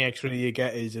 The only extra you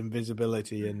get is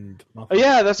invisibility and muffle. Oh,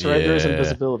 yeah, that's right. There's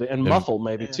invisibility. And muffle,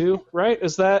 maybe, too, right?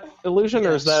 Is that illusion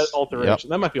or is that alteration? Yep.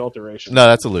 That might be alteration. No,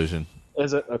 that's illusion.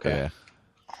 Is it? Okay.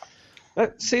 Yeah.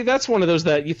 See, that's one of those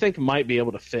that you think might be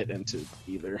able to fit into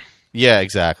either. Yeah,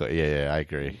 exactly. Yeah, I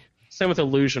agree. Same with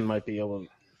illusion might be able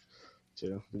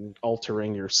to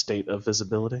altering your state of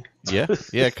visibility. Yeah,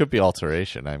 it could be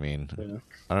alteration. I mean,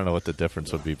 I don't know what the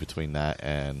difference would be between that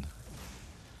and...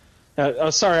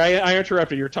 sorry, I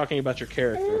interrupted. You were talking about your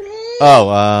character.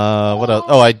 Oh, what else?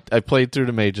 Oh, I played through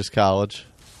the Mage's College.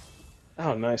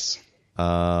 Oh, nice.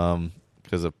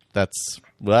 Because I'm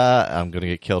going to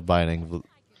get killed by an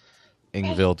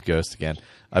Ingvild ghost again.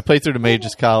 I played through the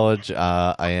Mage's College.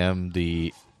 I am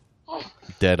the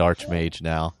dead Archmage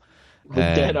now.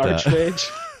 Dead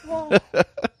Archmage.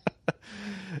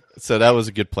 So that was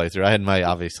a good playthrough. I had my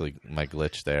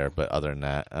glitch there, but other than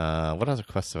that, what other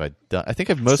quests have I done? I think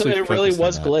I've mostly. So it really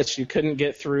was glitched. You couldn't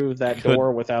get through that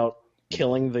door without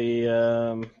killing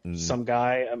the some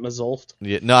guy at Mazulft.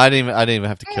 Yeah, no, I didn't even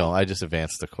have to kill him. I just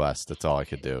advanced the quest. That's all I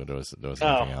could do. There was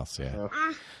nothing else.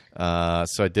 Yeah.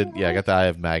 So I did. Yeah, I got the Eye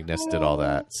of Magnus. Did all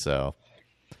that. So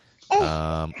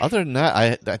other than that,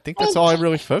 I think that's all I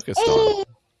really focused on.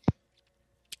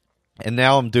 And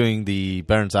now I'm doing the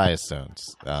Baron's Eye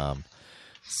stones.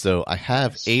 So I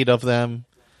have 8 of them.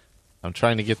 I'm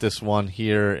trying to get this one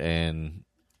here in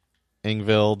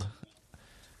Ingvild.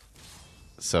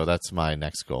 So that's my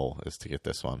next goal, is to get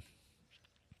this one.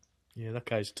 Yeah, that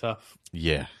guy's tough.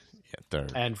 Yeah.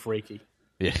 And freaky.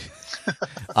 Yeah.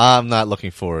 I'm not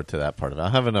looking forward to that part of it.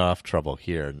 I'm having enough trouble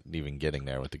here, even getting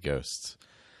there with the ghosts.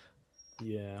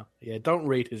 Yeah. Don't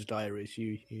read his diaries.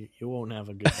 You won't have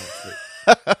a good night's sleep.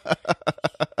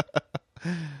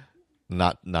 No,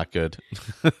 not good.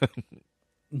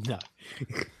 No.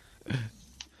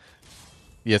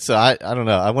 Yeah, so I don't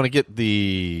know. I want to get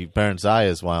the Baron's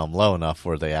Eyes while I'm low enough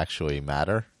where they actually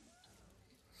matter.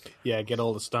 Yeah, get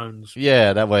all the stones.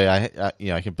 Yeah, that way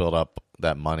I can build up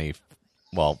that money.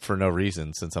 Well, for no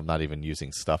reason since I'm not even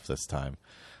using stuff this time.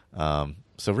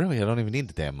 So really, I don't even need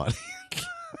the damn money.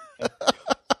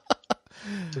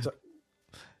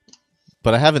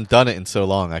 But I haven't done it in so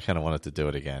long. I kind of wanted to do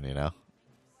it again.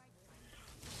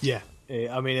 Yeah,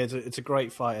 I mean it's a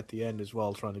great fight at the end as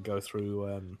well. Trying to go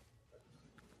through.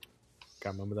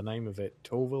 Can't remember the name of it.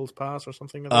 Torvald's Pass or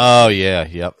something. Oh yeah,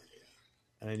 yep.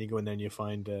 And then you go in there and you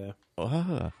find the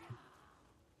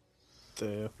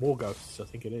war ghosts. I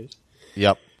think it is.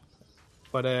 Yep.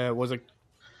 But was a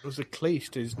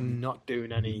Cleist is not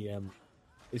doing any.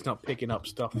 He's not picking up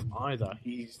stuff either.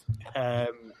 He's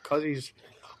because he's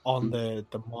on the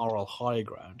moral high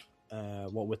ground.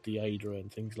 What with the Aedra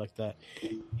and things like that,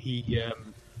 he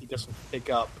doesn't pick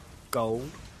up gold.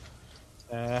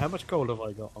 How much gold have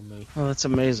I got on me? Oh, that's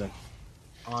amazing.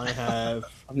 I've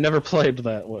never played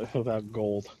that without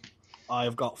gold.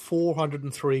 I've got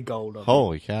 403 gold on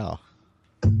Holy cow.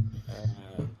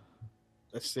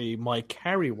 Let's see, my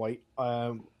carry weight.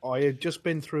 I had just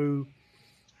been through,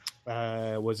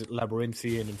 was it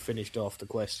Labyrinthian and finished off the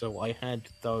quest, so I had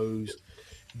those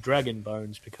dragon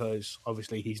bones because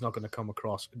obviously he's not going to come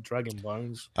across dragon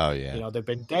bones. Oh, yeah. They've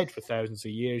been dead for thousands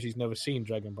of years. He's never seen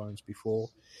dragon bones before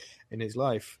in his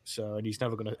life, and he's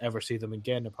never going to ever see them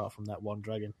again apart from that one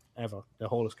dragon, ever, the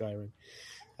whole of Skyrim.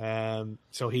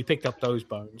 So he picked up those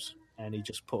bones and he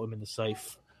just put them in the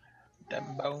safe.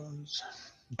 Them bones.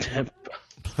 And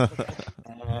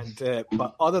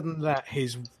but other than that,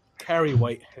 his carry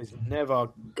weight has never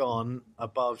gone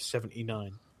above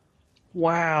 79.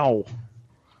 Wow.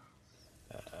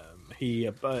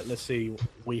 But let's see,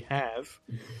 we have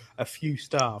a few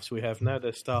staffs. We have now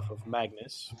the Staff of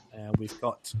Magnus. We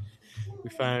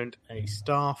found a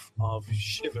Staff of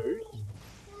Shivers,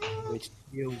 which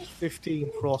deals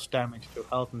 15 frost damage to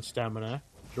health and stamina,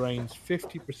 drains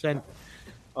 50%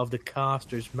 of the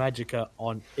caster's magicka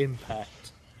on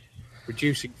impact,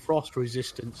 reducing frost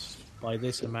resistance by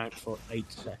this amount for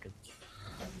 8 seconds.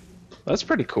 That's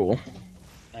pretty cool.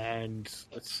 And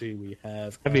let's see, we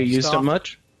have... Have you used it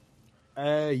much?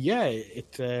 Yeah,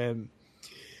 it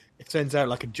sends out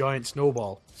like a giant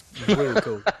snowball. It's really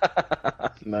cool.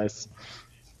 Nice.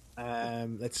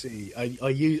 Let's see.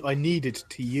 I needed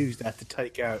to use that to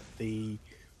take out the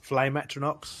flame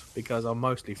atronachs because I'm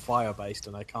mostly fire based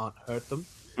and I can't hurt them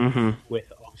with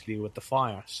the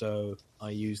fire. So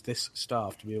I use this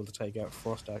staff to be able to take out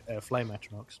flame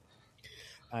atronachs.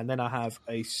 And then I have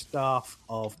a Staff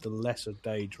of the Lesser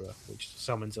Daedra, which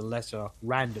summons a lesser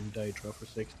random Daedra for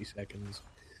 60 seconds.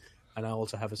 And I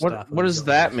also have a Staff... What does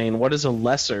that mean? What is a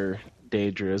Lesser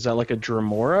Daedra? Is that like a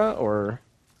Dremora, or...?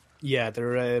 Yeah,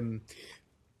 they're...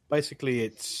 basically,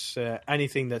 it's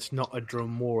anything that's not a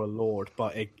Dremora Lord,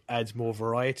 but it adds more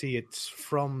variety. It's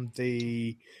from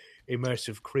the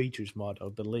Immersive Creatures mod, I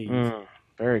believe.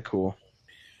 Very cool.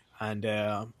 And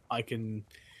I can...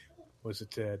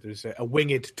 there's a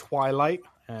Winged Twilight.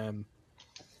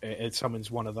 It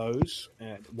summons one of those.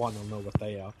 One will know what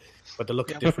they are, but they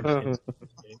look different.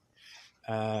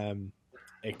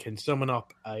 It can summon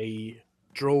up a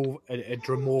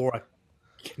Dremora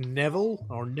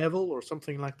Neville or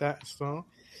something like that. So,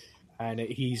 and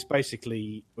he's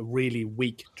basically a really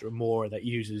weak Dremora that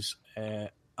uses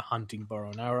a hunting bow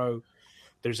and arrow.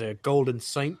 There's a Golden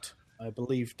Saint. I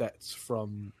believe that's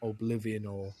from Oblivion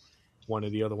or one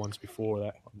of the other ones before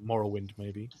that, Morrowind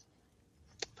maybe.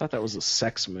 I thought that was a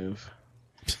sex move.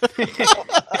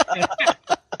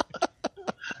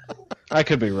 I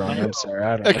could be wrong. I'm sorry.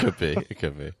 I don't know. It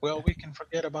could be. Well, we can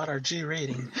forget about our G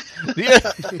rating.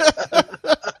 Yeah.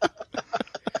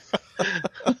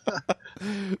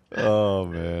 Oh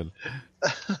man.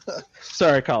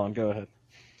 Sorry, Colin. Go ahead.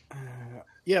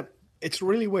 Yeah, it's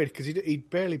really weird because he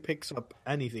barely picks up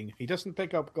anything. He doesn't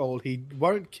pick up gold. He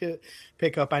won't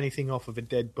pick up anything off of a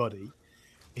dead body.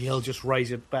 He'll just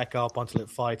raise it back up until it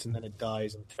fights, and then it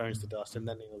dies and turns to dust, and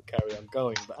then he'll carry on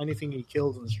going. But anything he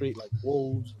kills in the street, like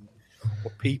wolves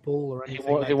or people or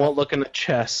anything, he won't look in the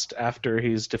chest after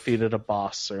he's defeated a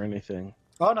boss or anything.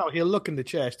 Oh no, he'll look in the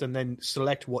chest and then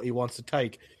select what he wants to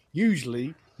take.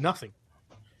 Usually, nothing.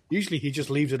 Usually, he just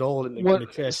leaves it all in the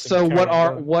chest. So, what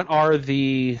are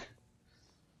the?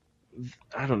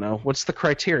 I don't know. What's the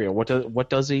criteria? What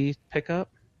does he pick up?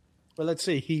 Well, let's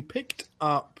see. He picked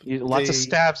up lots of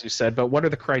stabs, you said, but what are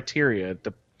the criteria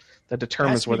that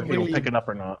determines whether he'll pick it up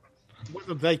or not?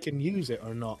 Whether they can use it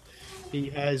or not. He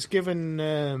has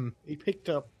given. He picked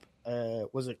up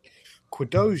was it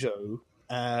Quadojo?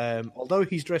 Although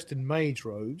he's dressed in mage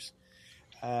robes,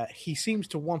 he seems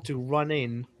to want to run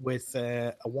in with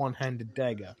a one-handed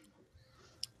dagger.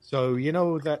 So you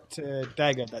know that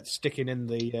dagger that's sticking in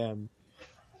the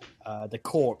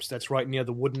corpse that's right near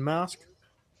the wooden mask.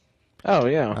 Oh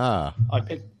yeah.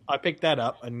 I picked that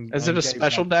up and. Is it a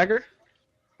special dagger?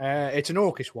 It's an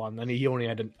orcish one, and he only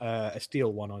had a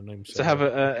steel one on him. So. Does it have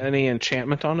any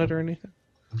enchantment on it or anything?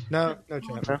 No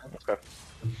enchantment. No? Okay.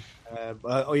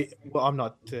 Well, I'm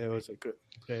not.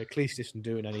 Cleese isn't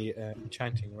doing any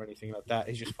enchanting or anything like that.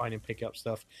 He's just finding pick up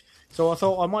stuff. So I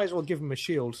thought I might as well give him a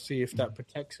shield, see if that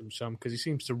protects him some, because he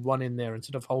seems to run in there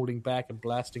instead of holding back and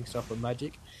blasting stuff with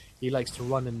magic. He likes to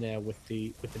run in there with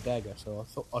the dagger. So I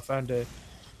thought I found a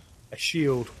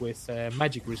shield with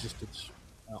magic resistance.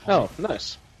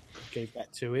 Nice. Gave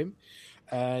that to him,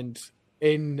 and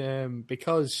in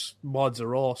because mods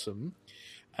are awesome.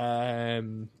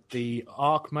 The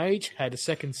Archmage had a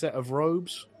second set of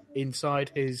robes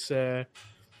inside his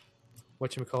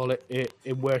whatchamacallit,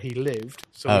 in where he lived.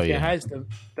 So it has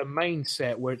the main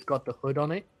set where it's got the hood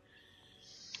on it.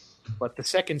 But the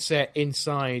second set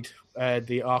inside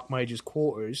the Archmage's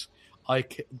quarters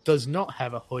does not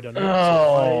have a hood on it.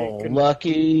 Oh, so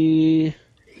lucky.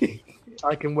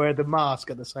 I can wear the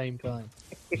mask at the same time.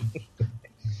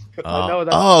 I know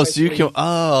that. So you can.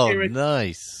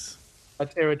 Nice.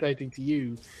 That's irritating to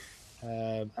you,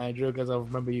 Andrew, because I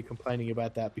remember you complaining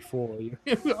about that before.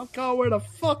 I can't wear the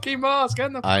fucking mask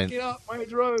and the fucking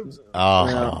Archmage robes. Oh.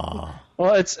 Yeah.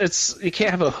 Well, it's you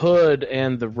can't have a hood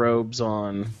and the robes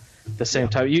on the same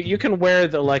time. You can wear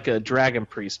a dragon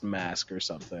priest mask or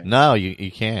something. No,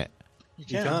 you can't. You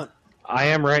can't. I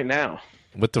am right now.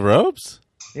 With the robes?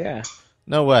 Yeah.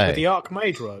 No way. With the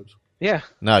Archmage robes? Yeah.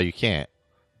 No, you can't.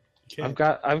 I've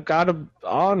got them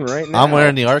on right now. I'm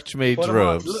wearing the Archmage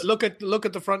robes. Look at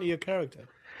the front of your character.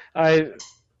 I'm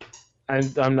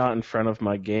not in front of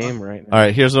my game right now. All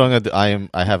right, here's what I'm gonna do.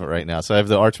 I have it right now. So I have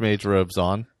the Archmage robes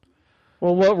on.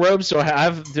 Well, what robes do I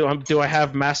have? Do I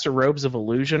have Master Robes of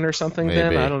Illusion or something? Maybe.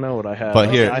 Then I don't know what I have.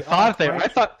 But here, I thought they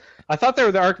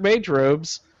were the Archmage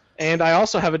robes, and I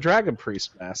also have a Dragon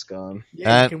Priest mask on.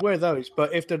 Yeah, you can wear those,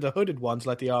 but if they're the hooded ones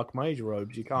like the Archmage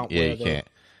robes, you can't wear them. Yeah, you can't.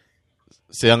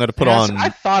 See, I'm going to put on... I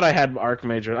thought I had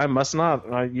Archmage. I must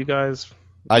not. You guys...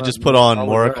 I just put on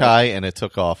Mordecai, and it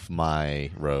took off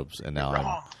my robes, and now I'm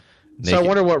naked. So I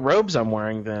wonder what robes I'm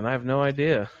wearing then. I have no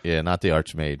idea. Yeah, not the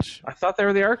Archmage. I thought they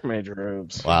were the Archmage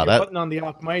robes. Wow, putting on the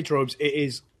Archmage robes,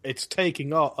 it's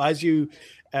taking off. As you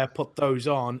put those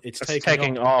on, it's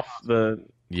taking off the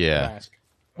mask.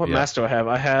 What mask do I have?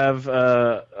 I have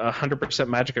 100%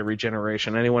 Magicka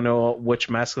regeneration. Anyone know which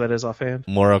mask that is offhand?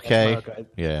 Mordecai.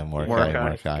 Yeah,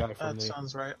 Mordecai. That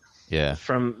sounds right. Yeah.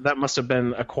 That must have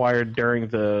been acquired during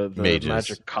the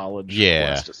Magic College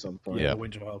quest at some point. Yeah. The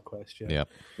Winterhold quest, yeah.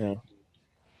 Yeah.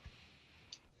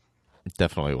 It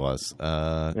definitely was.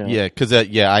 Yeah, because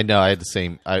I know I had the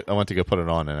same. I went to go put it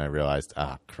on and I realized,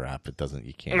 crap, it doesn't.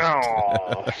 You can't.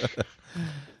 No.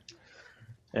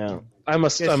 Yeah, I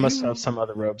must have some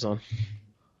other robes on.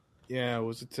 Yeah,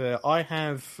 was it? I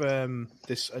have a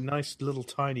nice little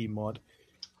tiny mod,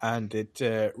 and it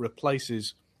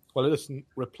replaces. Well, it doesn't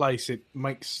replace. It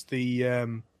makes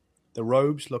the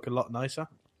robes look a lot nicer.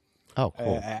 Oh,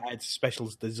 cool! It adds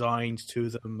special designs to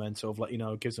them, and sort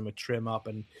of gives them a trim up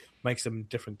and makes them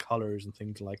different colors and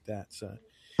things like that. So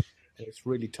it's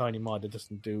really tiny mod. It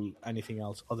doesn't do anything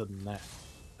else other than that.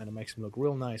 And it makes them look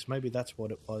real nice. Maybe that's what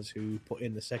it was who put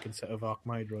in the second set of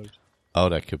Archmage robes. Oh,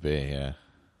 that could be, yeah.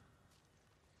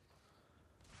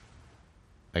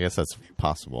 I guess that's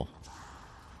possible.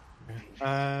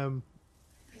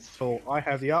 So I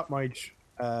have the Archmage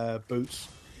boots,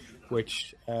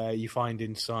 which you find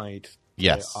inside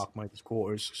the Archmage's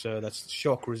quarters. So that's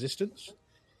shock resistance.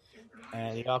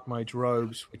 And the Archmage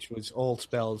robes, which was all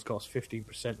spells, cost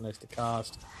 15% less to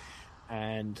cast.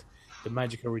 And the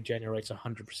Magicka regenerates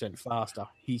 100% faster.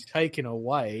 He's taken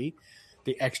away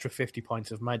the extra 50 points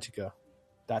of Magicka.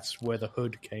 That's where the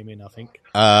hood came in, I think.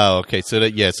 Oh, okay. So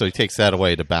so he takes that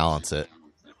away to balance it.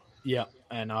 Yeah,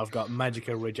 and I've got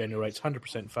Magicka regenerates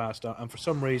 100% faster, and for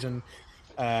some reason,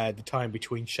 the time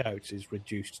between shouts is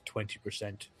reduced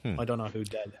 20%. I don't know who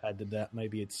did that.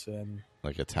 Maybe it's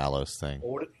like a Talos thing.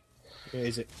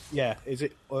 Is it? Yeah. Is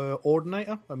it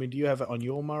Ordinator? I mean, do you have it on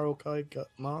your Mordecai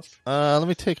mask? Let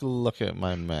me take a look at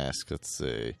my mask. Let's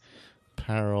see.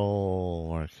 Apparel,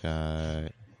 Mordecai.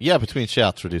 Yeah, between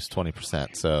shouts reduced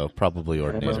 20%, so probably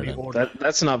Ordinator.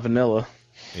 That's not vanilla.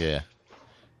 Yeah.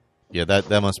 Yeah, that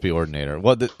must be Ordinator.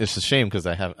 Well, it's a shame because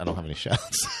I don't have any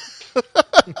shouts.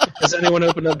 Has anyone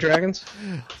opened up dragons?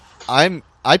 I'm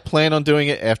I plan on doing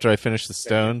it after I finish the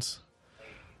stones.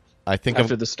 I think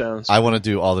after the stones. I want to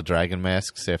do all the dragon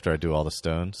masks after I do all the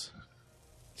stones.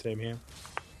 Same here.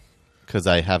 Because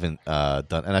I haven't done,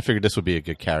 and I figured this would be a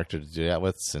good character to do that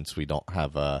with, since we don't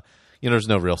have there's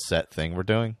no real set thing we're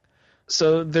doing.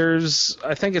 So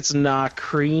I think it's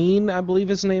Nakreen, I believe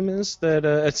his name is. That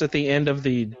it's at the end of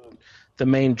the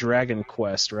main dragon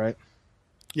quest, right?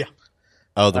 Yeah.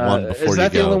 Oh, the one before you go. Is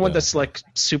that the only one that's like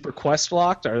super quest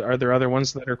locked? Are there other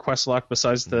ones that are quest locked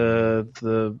besides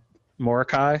the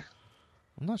Morokai?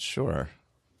 I'm not sure.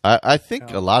 I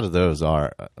think a lot of those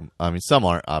are. I mean, some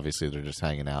aren't. Obviously, they're just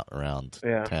hanging out around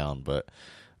town, but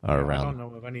are around. I don't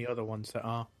know of any other ones that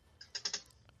are.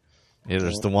 Yeah,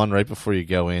 there's the one right before you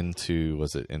go into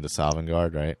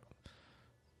Sovngarde, right?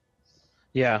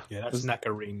 Yeah. Yeah, that's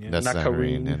Nakareen. Yeah. That's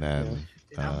Nakareen, and then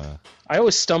I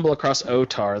always stumble across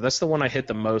Otar. That's the one I hit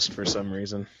the most for some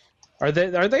reason. Are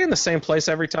they in the same place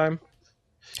every time?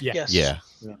 Yeah. Yes. yeah.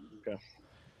 Okay.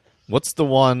 What's the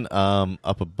one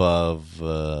up above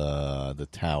the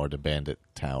tower, the bandit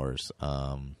towers?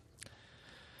 Fucking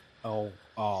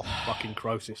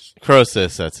Croesus.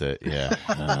 Croesus, that's it.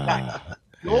 Yeah.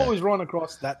 You always run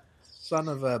across that son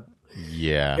of a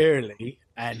early,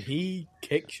 and he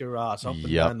kicks your ass up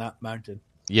and down that mountain.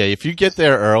 Yeah, if you get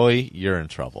there early, you're in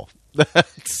trouble.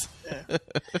 Is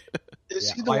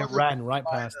he the I one ran right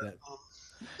past it.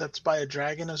 That's by a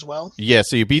dragon as well? Yeah,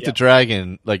 so you beat the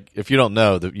dragon. Like, if you don't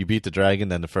know that you beat the dragon,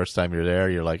 then the first time you're there,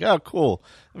 you're like, oh, cool.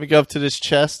 Let me go up to this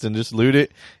chest and just loot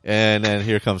it. And then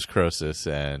here comes Croesus,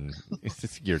 and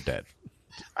you're dead.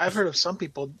 I've heard of some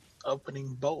people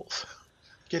opening both,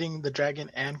 getting the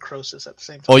dragon and Croesus at the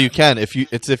same time. Oh, you can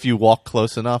if you walk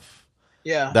close enough.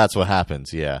 Yeah, That's what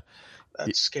happens. Yeah.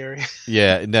 that's scary.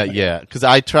 Yeah, because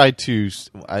I tried to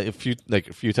a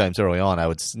few times early on. I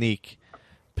would sneak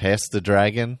past the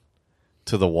dragon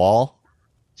to the wall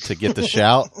to get the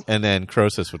shout, and then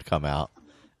Croesus would come out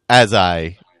as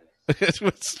I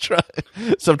was trying.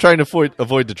 So I'm trying to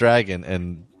avoid the dragon,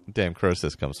 and damn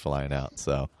Croesus comes flying out.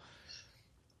 So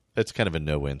it's kind of a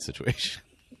no-win situation.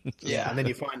 Yeah, and then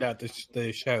you find out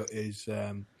the shout is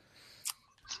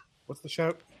what's the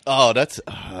shout? Oh, that's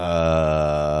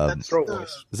Throw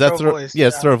voice. is that Throw voice, Yeah,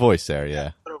 it's throw voice there.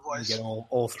 Yeah. Throw voice. You get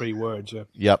all three words. Yeah.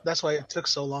 Yep. That's why it took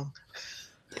so long.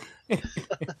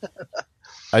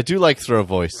 I do like throw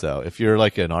voice though. If you're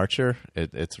like an archer,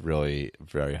 it's really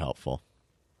very helpful.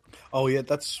 Oh yeah,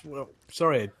 that's one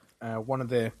of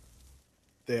the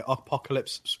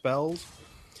apocalypse spells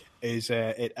is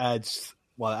it adds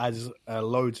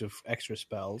loads of extra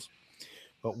spells,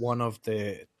 but one of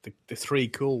the three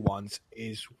cool ones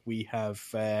is we have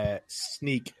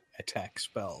sneak attack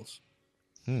spells.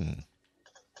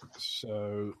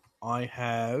 So I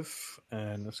have,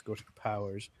 and let's go to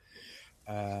powers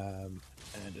and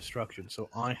destruction. So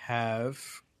I have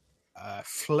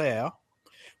flare,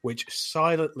 which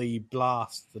silently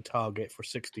blasts the target for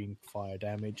 16 fire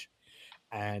damage,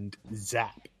 and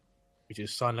zap, which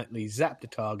is silently zap the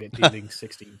target, dealing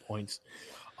 16 points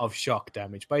of shock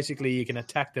damage. Basically, you can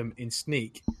attack them in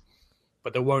sneak,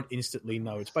 but they won't instantly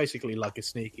know. It's basically like a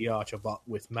sneaky archer, but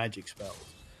with magic spells.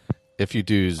 If you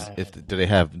do they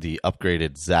have the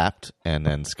upgraded zapped, and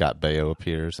then Scott Baio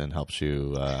appears and helps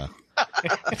you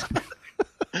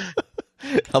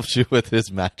helps you with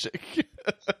his magic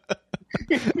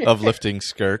of lifting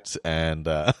skirts and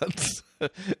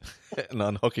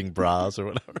unhooking bras or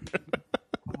whatever.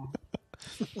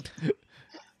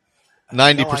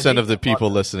 90% of the people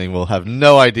listening will have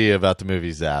no idea about the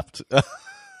movie Zapped.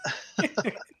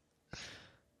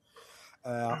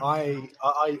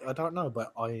 I don't know,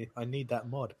 but I need that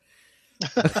mod.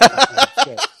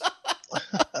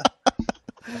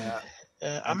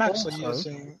 I'm actually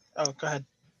using. Oh, go ahead.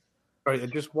 Sorry,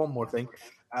 just one more thing.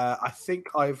 I think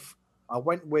I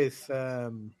went with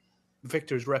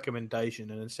Victor's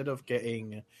recommendation, and instead of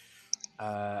getting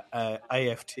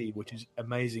AFT, which is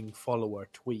Amazing Follower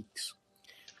Tweaks,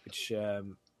 which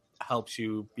helps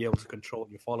you be able to control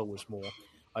your followers more,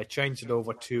 I changed it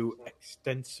over to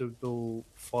Extensible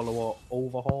Follower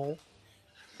Overhaul,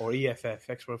 or EFF,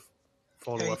 Extra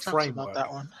Follower Framework. About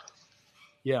that one.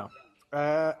 Yeah.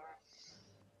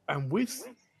 And with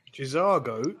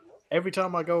Jizargo, every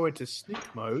time I go into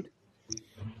sneak mode,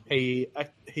 he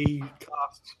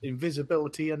casts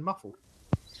invisibility and muffle.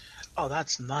 Oh,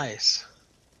 that's nice.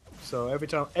 So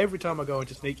every time I go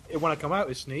into sneak, when I come out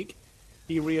of sneak,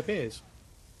 he reappears.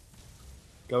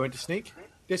 Go into sneak,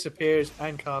 disappears,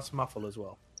 and casts muffle as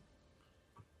well.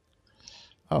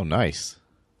 Oh, nice.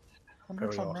 I wonder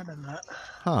if I'm running that.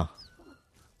 Huh.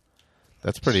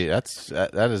 That's pretty. That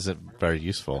is very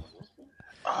useful.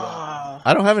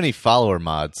 I don't have any follower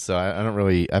mods, so I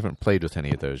haven't played with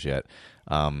any of those yet.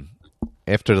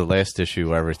 After the last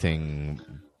issue, everything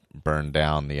burned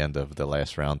down, the end of the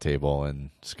last Roundtable, and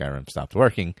Skyrim stopped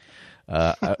working.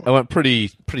 I went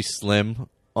pretty slim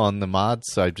on the mods,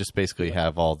 so I just basically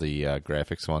have all the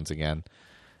graphics ones again,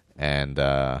 and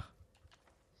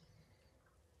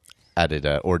added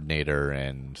an Ordinator,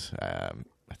 and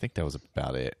I think that was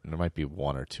about it. And there might be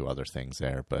one or two other things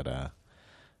there, but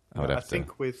I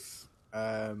think with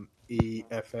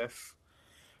EFF,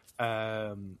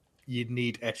 you'd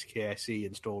need SKSE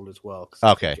installed as well. Cause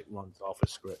I think it runs off of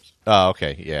scripts. Oh,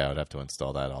 okay. Yeah, I would have to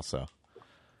install that also.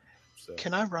 So.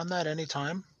 Can I run that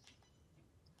anytime?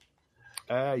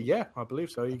 Yeah, I believe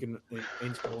so. You can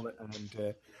install it, and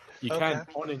you can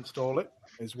uninstall it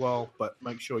as well, but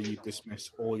make sure you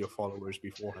dismiss all your followers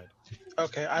beforehand.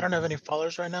 Okay, I don't have any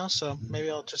followers right now, so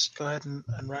maybe I'll just go ahead and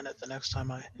run it the next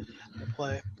time I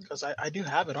play, because I do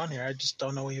have it on here. I just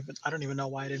don't know I don't even know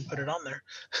why I didn't put it on there.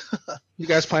 You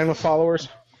guys playing with followers?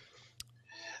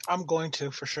 I'm going to,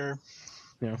 for sure.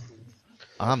 Yeah.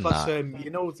 I'm Plus, not.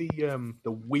 you know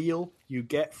the wheel you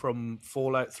get from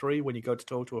Fallout 3 when you go to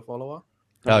talk to a follower?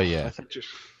 Oh, yeah.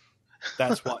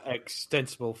 That's what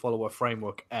Extensible Follower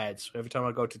Framework adds. Every time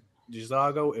I go to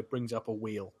Gizago, it brings up a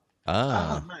wheel.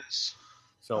 Oh, nice.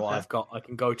 So I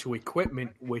can go to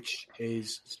equipment, which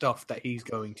is stuff that he's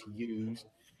going to use.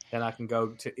 Then I can go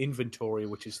to inventory,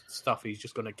 which is stuff he's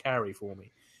just going to carry for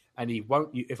me. And he won't.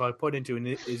 If I put into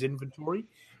his inventory,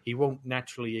 he won't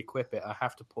naturally equip it. I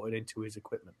have to put it into his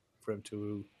equipment for him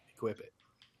to equip it.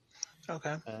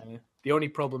 Okay. The only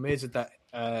problem is that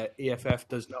EFF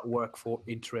does not work for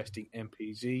interesting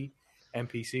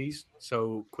NPCs,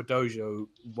 so Quadojo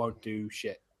won't do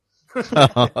shit.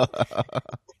 I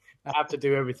have to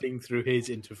do everything through his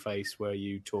interface, where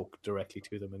you talk directly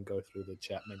to them and go through the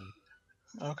chat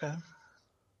menu. Okay.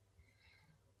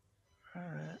 All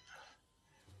right.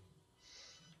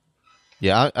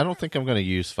 Yeah, I don't think I'm going to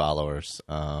use followers.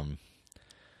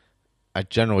 I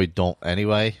generally don't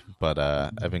anyway, but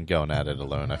I've been going at it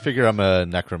alone. I figure I'm a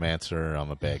necromancer.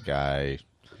 I'm a bad guy.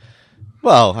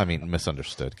 Well, I mean,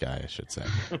 misunderstood guy, I should say.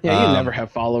 Yeah, you never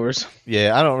have followers.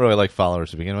 Yeah, I don't really like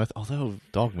followers to begin with, although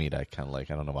dog meat I kind of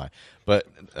like. I don't know why. But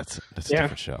that's a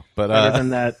different show. But other than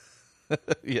that...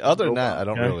 yeah, other than that, I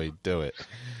don't really do it.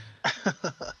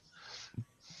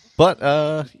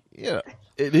 But, yeah,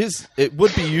 it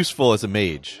would be useful as a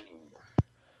mage.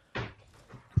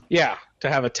 Yeah, to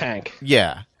have a tank.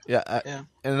 Yeah.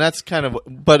 And that's kind of,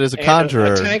 but as a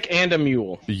conjurer, a tank and a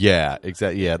mule. Yeah,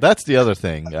 exactly. Yeah, that's the other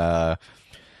thing.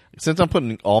 Since I'm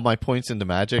putting all my points into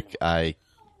magic, I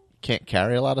can't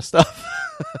carry a lot of stuff.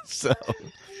 So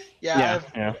I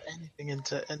have anything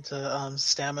into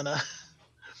stamina.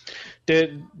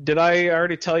 Did I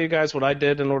already tell you guys what I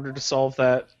did in order to solve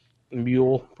that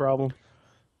mule problem?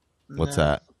 What's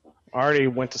that? I already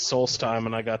went to Solstheim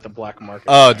and I got the black market.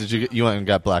 Oh, did you went and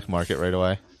got black market right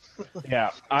away? Yeah,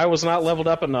 I was not leveled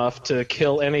up enough to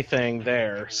kill anything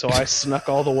there, so I snuck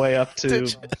all the way up to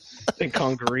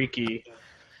Kongariki,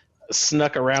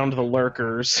 snuck around the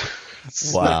lurkers,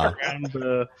 wow.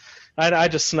 I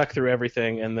just snuck through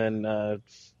everything and then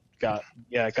got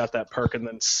that perk and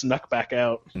then snuck back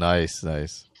out. Nice. Yeah.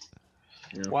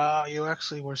 Wow, you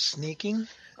actually were sneaking?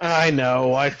 I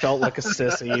know, I felt like a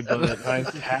sissy, but I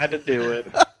had to do it.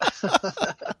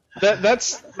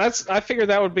 That's. I figured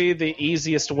that would be the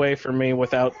easiest way for me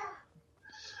without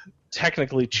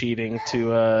technically cheating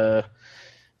to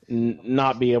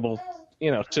not be able,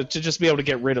 to just be able to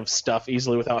get rid of stuff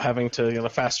easily without having to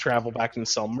fast travel back and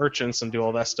sell merchants and do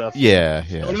all that stuff. Yeah.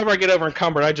 Whenever I get over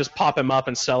encumbered, I just pop him up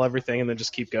and sell everything and then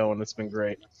just keep going. It's been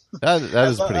great. That is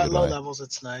pretty good. At low levels,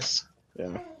 it's nice.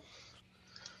 Yeah.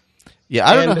 Yeah,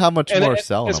 I don't know how much more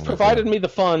selling. It's provided me the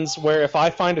funds where if I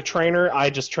find a trainer, I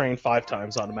just train 5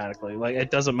 times automatically. Like it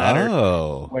doesn't matter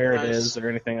where it is or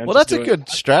anything. Well, that's a good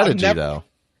strategy, though.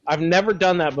 I've never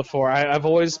done that before. I've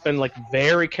always been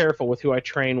very careful with who I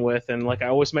train with, and I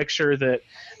always make sure that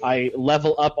I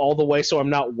level up all the way so I'm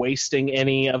not wasting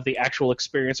any of the actual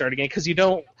experience already gained. Because you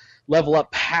don't level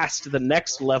up past the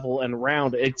next level and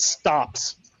round, it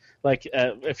stops. Like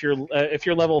if you're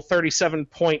level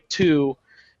 37.2.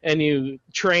 And you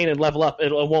train and level up,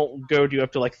 it won't go you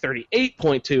up to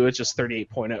 38.2. It's just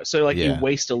 38.0. So you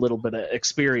waste a little bit of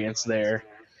experience there.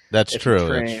 That's true.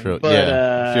 That's true. But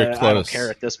if you're close. I don't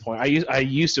care at this point. I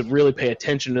used to really pay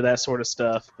attention to that sort of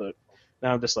stuff, but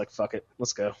now I'm just like, fuck it,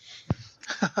 let's go.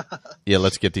 Yeah,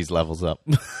 let's get these levels up.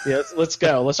 Yeah, let's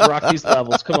go. Let's rock these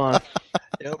levels. Come on.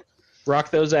 Yep.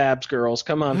 Rock those abs, girls.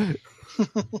 Come on.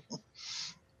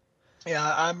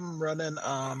 Yeah, I'm running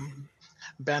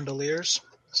Bandoliers.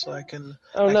 so I can.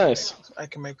 Nice. I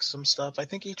can make some stuff. I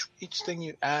think each thing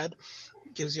you add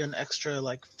gives you an extra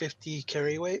like 50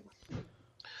 carry weight.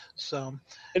 So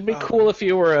it'd be cool if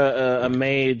you were a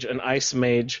mage, an ice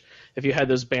mage. If you had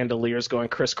those bandoliers going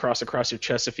crisscross across your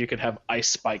chest, if you could have ice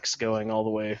spikes going all the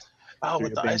way. Oh,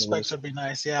 with the ice spikes would be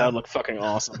nice. Yeah, that would look fucking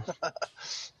awesome.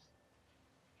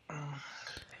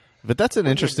 But that's an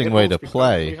interesting way to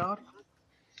play.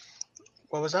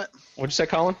 What was that? What'd you say,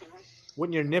 Colin?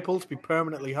 Wouldn't your nipples be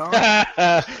permanently hard?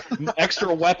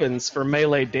 Extra weapons for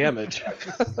melee damage.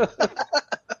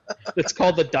 It's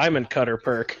called the Diamond Cutter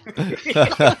perk.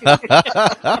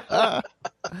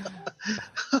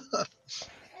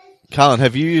 Colin,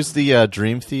 have you used the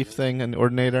Dream Thief thing in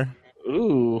Ordinator?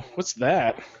 Ooh, what's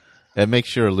that? It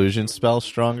makes your illusion spell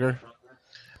stronger.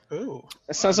 Ooh.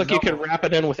 It sounds like you could wrap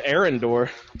it in with Arendor.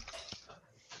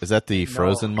 Is that the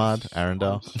Frozen mod,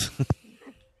 Arendelle?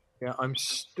 Yeah, I'm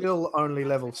still only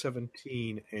level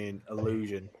 17 in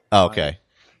illusion. Oh, okay.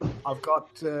 I've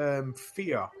got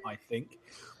fear, I think,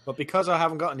 but because I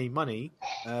haven't got any money,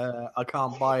 I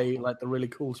can't buy like the really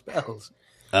cool spells.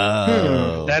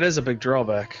 Oh, that is a big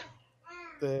drawback.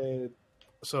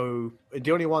 So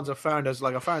the only ones I found is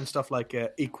like I found stuff like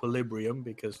Equilibrium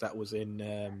because that was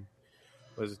in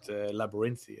was it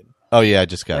Labyrinthian. Oh yeah, I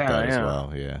just got that as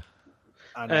well. Yeah.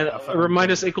 And remind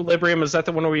us, Equilibrium, is that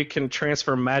the one where you can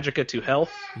transfer magicka to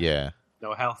health? Yeah.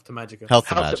 No, health to magicka. Health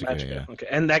to magicka, yeah. Okay,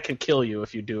 and that can kill you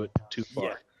if you do it too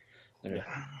far. Yeah.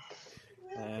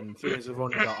 And fears have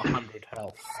only got 100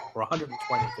 health, or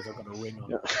 120 because I've got a ring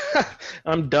on. Yeah.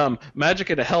 I'm dumb.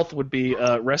 Magicka to health would be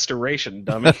restoration,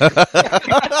 dummy.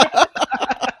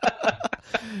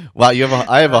 Wow,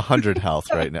 I have 100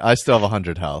 health right now. I still have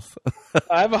 100 health.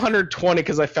 I have 120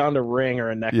 because I found a ring or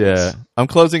a necklace. Yeah, I'm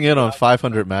closing in on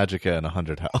 500 magicka and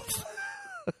 100 health.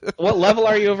 What level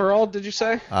are you overall, did you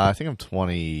say? I think I'm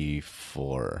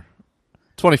 24.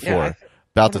 24. Yeah,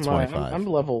 about to 25. I'm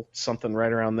level something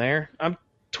right around there. I'm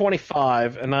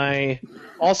 25, and I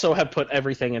also have put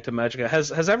everything into magicka.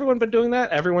 Has everyone been doing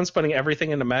that? Everyone's putting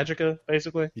everything into magicka,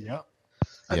 basically? Yeah.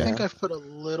 I think I've put a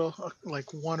little,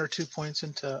 like 1 or 2 points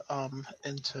into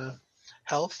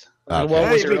health. Okay. What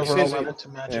was your overall level? Into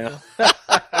magicka.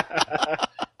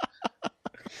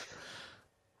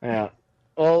 Yeah.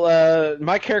 Well,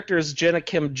 my character is Jenna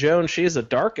Kim Jones. She's a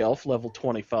dark elf, level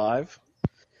 25.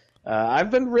 I've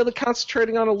been really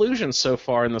concentrating on illusion so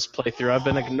far in this playthrough. I've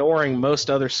been ignoring most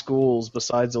other schools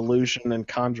besides illusion and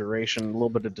conjuration, a little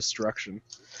bit of destruction.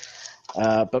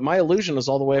 But my illusion is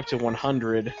all the way up to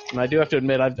 100, and I do have to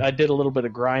admit I did a little bit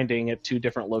of grinding at 2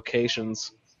 different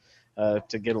locations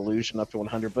to get illusion up to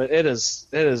 100. But it is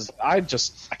I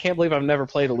can't believe I've never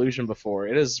played illusion before.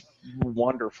 It is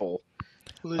wonderful.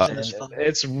 Illusion is fun.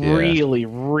 It's really,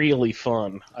 really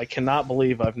fun. I cannot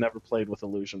believe I've never played with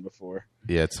illusion before.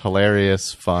 Yeah, it's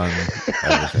hilarious, fun,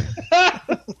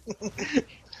 everything.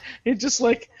 It's just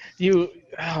like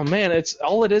oh man, it's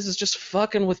all it is just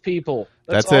fucking with people.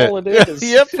 That's all it is.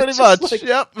 Yep, pretty much. Like,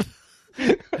 yep.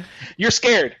 You're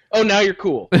scared. Oh, now you're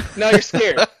cool. Now you're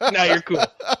scared. Now you're cool.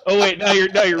 Oh wait, now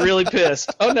you're really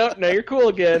pissed. Oh no, now you're cool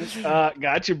again.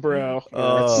 Got you, bro.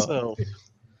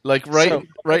 Like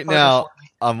right now,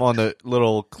 I'm on a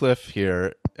little cliff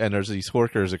here, and there's these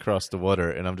horkers across the water,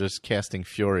 and I'm just casting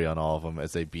fury on all of them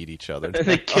as they beat each other. And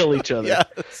they kill each other.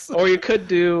 Yes. Or you could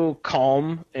do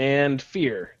calm and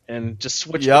fear, and just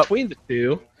switch between the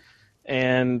two,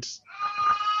 and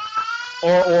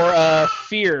or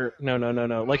fear. No,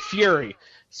 like fury.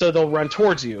 So they'll run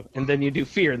towards you, and then you do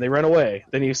fear, and they run away.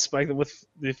 Then you spike them with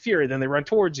the fury, then they run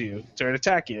towards you, try to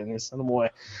attack you, and you send them away.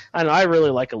 And I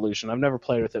really like Illusion. I've never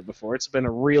played with it before. It's been a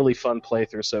really fun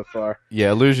playthrough so far.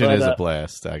 Yeah, Illusion is a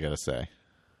blast, I gotta say.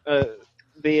 The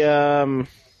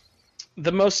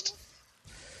most...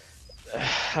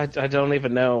 I don't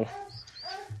even know.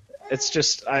 It's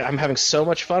just, I'm having so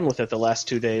much fun with it the last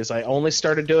 2 days. I only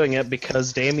started doing it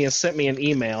because Damien sent me an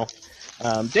email.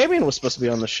 Damien was supposed to be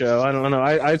on the show. I don't know.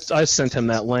 I sent him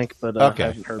that link, but okay. I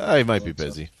haven't heard He might be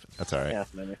busy. So. That's all right. Yeah,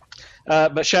 maybe.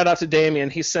 But shout out to Damien.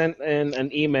 He sent in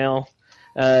an email.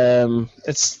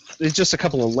 It's just a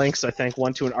couple of links, I think.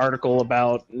 One to an article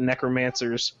about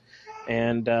necromancers,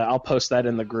 and I'll post that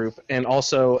in the group. And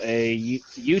also a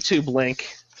YouTube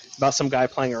link about some guy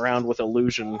playing around with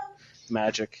illusion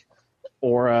magic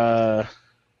or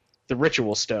the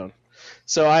ritual stone.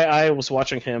 So I was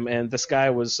watching him, and this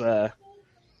guy was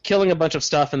killing a bunch of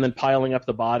stuff and then piling up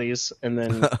the bodies and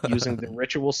then using the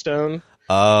ritual stone.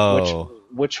 Oh.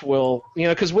 Which will,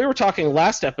 because we were talking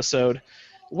last episode,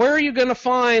 where are you going to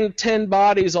find 10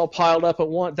 bodies all piled up at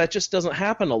once? That just doesn't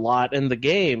happen a lot in the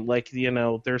game. Like,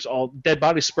 there's all dead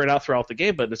bodies spread out throughout the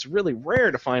game, but it's really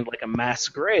rare to find like a mass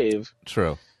grave.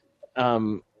 True.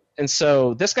 And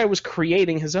so this guy was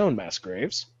creating his own mass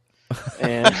graves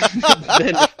and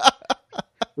then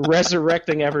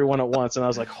resurrecting everyone at once. And I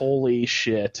was like, holy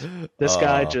shit, this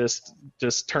guy just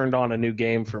turned on a new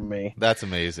game for me. That's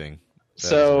amazing.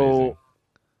 So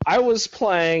I was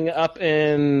playing up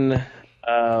in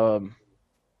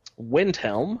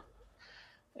Windhelm,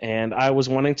 and I was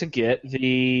wanting to get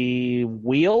the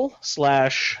wheel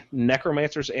 /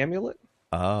 Necromancer's amulet.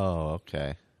 Oh,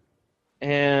 okay.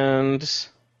 And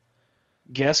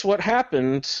guess what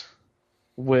happened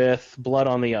with Blood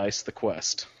on the Ice, the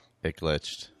quest? It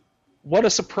glitched. What a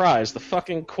surprise. The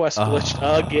fucking quest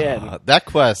glitched again. That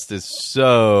quest is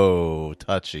so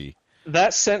touchy.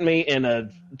 That sent me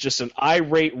in just an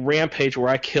irate rampage where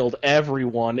I killed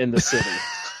everyone in the city.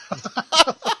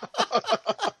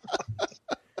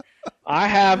 I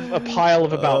have a pile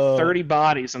of about 30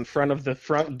 bodies in front of the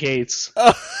front gates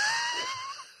of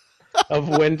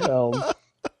Windhelm.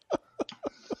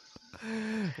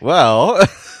 Well...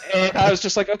 And I was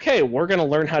just like, okay, we're going to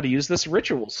learn how to use this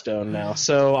ritual stone now.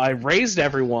 So I raised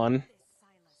everyone,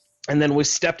 and then we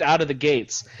stepped out of the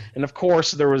gates. And of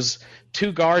course, there was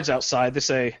 2 guards outside. They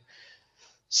say,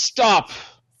 "Stop!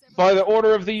 By the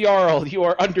order of the Jarl, you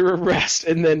are under arrest."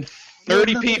 And then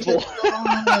 30 people,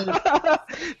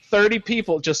 30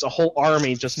 people, just a whole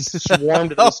army, just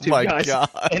swarmed those 2 guys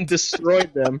and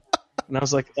destroyed them. And I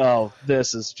was like, oh,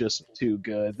 this is just too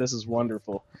good. This is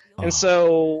wonderful. And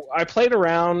so I played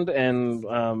around, and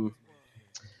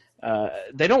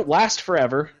they don't last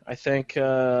forever. I think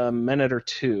a minute or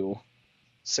 2,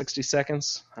 60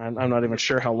 seconds. I'm not even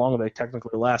sure how long they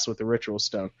technically last with the ritual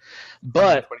stone.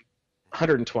 But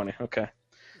 120, okay.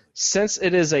 Since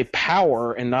it is a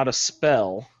power and not a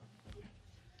spell,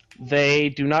 they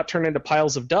do not turn into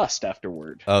piles of dust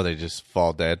afterward. Oh, they just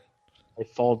fall dead? They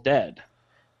fall dead.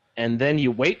 And then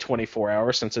you wait 24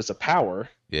 hours since it's a power.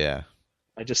 Yeah.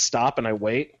 I just stop and I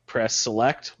wait, press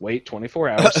select, wait 24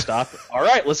 hours, stop. All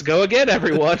right, let's go again,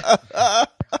 everyone.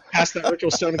 Pass that ritual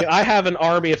stone again. I have an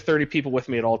army of 30 people with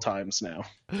me at all times now.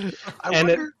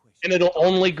 And it'll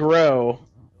only grow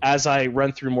as I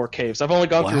run through more caves. I've only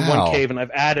gone through one cave, and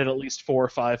I've added at least 4 or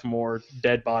 5 more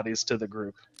dead bodies to the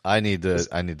group. I need to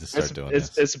start doing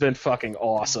this. It's been fucking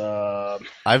awesome.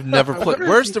 I've never played.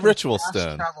 Where's the ritual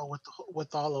stone? Travel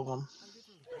with all of them.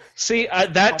 See,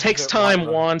 that takes time,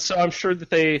 Juan. So I'm sure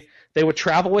that they would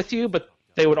travel with you, but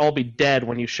they would all be dead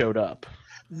when you showed up.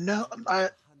 No, I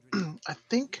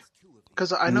think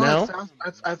because I know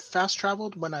I've fast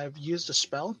traveled when I've used a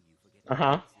spell.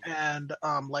 And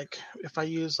like if I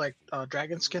use like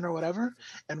dragon skin or whatever,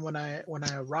 and when I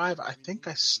arrive, I think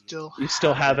I still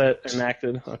have it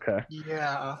enacted. Okay.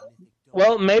 Yeah.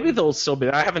 Well, maybe they'll still be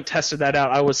there. I haven't tested that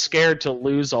out. I was scared to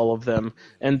lose all of them,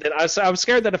 and then I was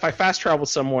scared that if I fast travel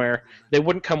somewhere, they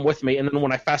wouldn't come with me, and then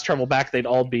when I fast travel back, they'd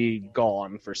all be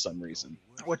gone for some reason.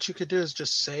 What you could do is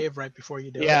just save right before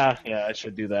you do it. Yeah, I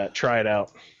should do that. Try it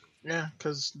out. Yeah,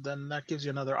 because then that gives you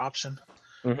another option.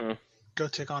 Mm-hmm. Go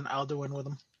take on Alduin with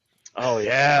them. Oh,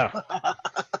 yeah. That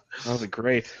would be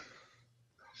great.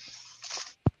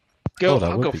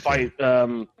 I'll go fight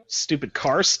stupid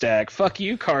Karstag. Fuck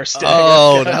you, Karstag.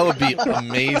 Oh, that would be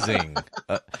amazing.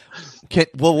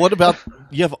 What about...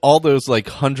 You have all those, like,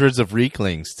 hundreds of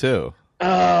Reeklings, too.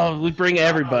 Oh, we bring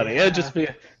everybody. It'd just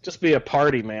be a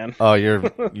party, man. Oh, your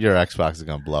Xbox is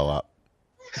going to blow up.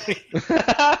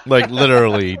 Like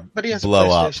literally but he has blow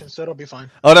a up. PlayStation, so it'll be fine.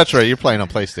 Oh, that's right. You're playing on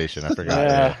PlayStation. I forgot.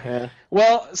 Yeah.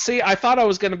 Well, see, I thought I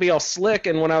was going to be all slick,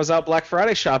 and when I was out Black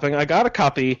Friday shopping, I got a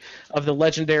copy of the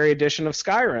Legendary Edition of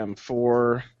Skyrim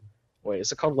for. Wait,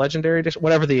 is it called Legendary Edition?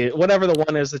 Whatever the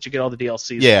one is that you get all the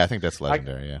DLCs. Yeah, I think that's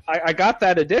Legendary. Yeah. I got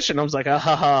that edition. I was like,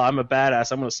 I'm a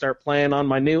badass. I'm going to start playing on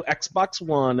my new Xbox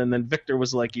One. And then Victor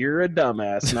was like, you're a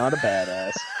dumbass, not a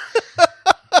badass.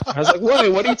 I was like, wait,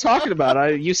 what are you talking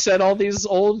about? You said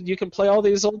you can play all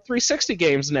these old 360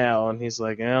 games now. And he's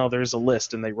like, there's a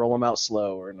list, and they roll them out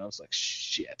slower. And I was like,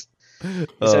 shit.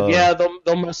 He said, yeah,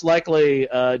 they'll most likely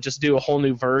just do a whole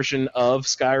new version of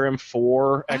Skyrim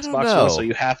for Xbox One, so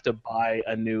you have to buy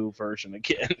a new version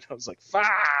again. I was like,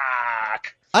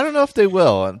 fuck. I don't know if they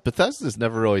will. Bethesda's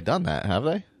never really done that, have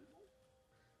they?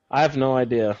 I have no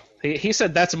idea. He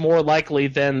said that's more likely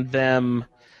than them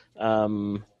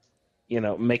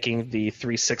making the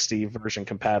 360 version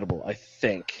compatible, I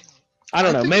think. I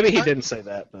don't know. Maybe he didn't say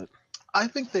that, but I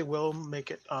think they will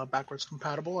make it backwards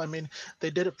compatible. I mean, they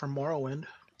did it for Morrowind.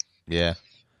 Yeah.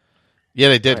 Yeah,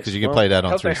 they did, because you can play that on I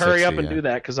hope they 360. hurry up and do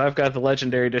that, because I've got the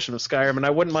Legendary Edition of Skyrim, and I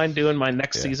wouldn't mind doing my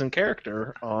next season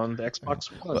character on the Xbox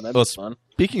One. That'd be fun.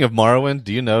 Speaking of Morrowind,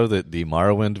 do you know that the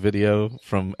Morrowind video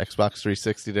from Xbox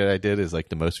 360 that I did is like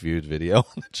the most viewed video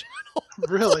on the channel?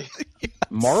 Really? Yes.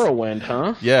 Morrowind,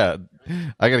 huh? Yeah.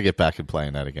 I got to get back and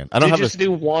playing that again. Did you just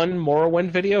do one Morrowind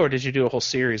video, or did you do a whole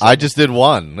series? I just did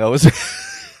one. That was...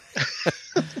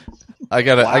 I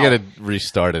gotta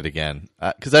restart it again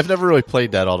because I've never really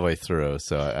played that all the way through.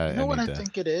 So I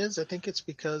think it is. I think it's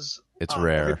because it's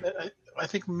rare. I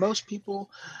think most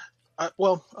people, a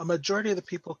majority of the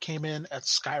people came in at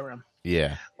Skyrim.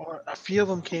 Yeah. Or a few of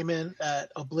them came in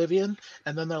at Oblivion,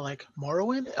 and then they're like,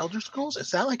 Morrowind, Elder Scrolls,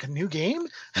 is that like a new game?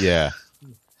 Yeah.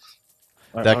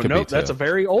 That could be too. That's a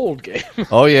very old game.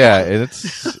 Oh yeah,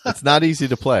 it's not easy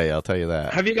to play. I'll tell you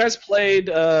that. Have you guys played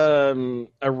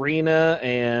Arena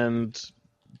and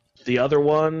the other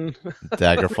one?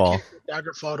 Daggerfall.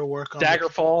 Daggerfall to work on.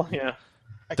 Daggerfall, yeah.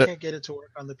 I can't get it to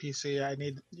work on the PC.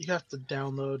 You have to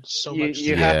download so much.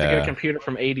 You have to get a computer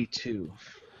from '82.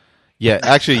 Yeah,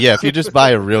 actually, yeah. If you just buy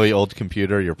a really old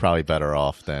computer, you're probably better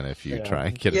off than if you try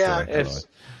and get it to work.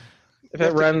 If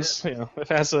it runs, if it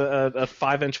has a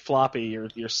 5-inch floppy,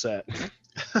 you're set.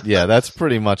 Yeah, that's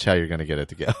pretty much how you're going to get it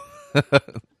to go.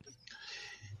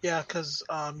 Yeah, because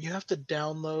you have to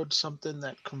download something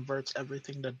that converts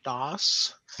everything to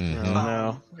DOS. Mm-hmm.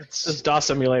 No, those DOS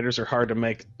emulators are hard to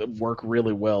make work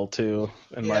really well too,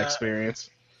 in my experience.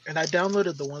 And I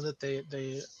downloaded the one that they,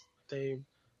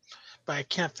 but I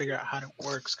can't figure out how it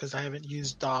works because I haven't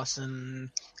used DOS in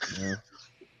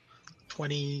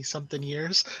 20-something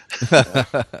years. Been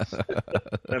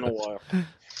a while.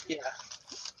 Yeah,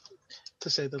 to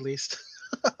say the least.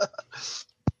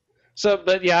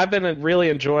 But yeah, I've been really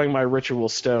enjoying my Ritual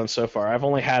Stone so far. I've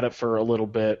only had it for a little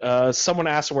bit. Someone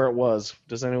asked where it was.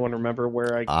 Does anyone remember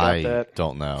where I got that? I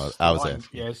don't know. I was in.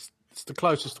 Yes, it's the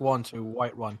closest one to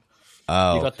Whiterun.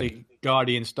 Oh, you got the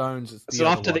Guardian Stones. Is it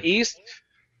off to the east?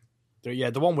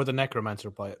 Yeah, the one with the Necromancer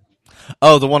by it.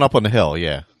 Oh, the one up on the hill.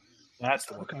 Yeah, that's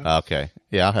the one. Okay,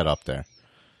 yeah, I'll head up there.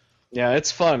 Yeah,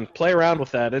 it's fun. Play around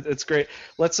with that. It's great.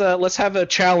 Let's have a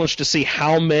challenge to see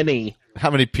how many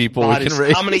people bodies, we can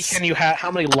raise. How many can you have?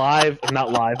 How many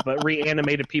not live, but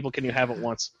reanimated people can you have at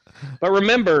once? But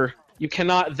remember, you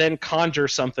cannot then conjure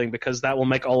something because that will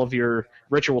make all of your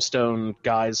Ritual Stone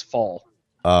guys fall.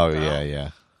 Oh yeah.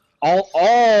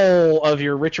 All of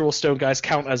your Ritual Stone guys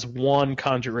count as one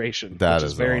conjuration, which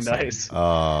is very awesome. nice.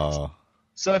 Oh.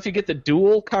 So if you get the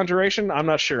dual conjuration, I'm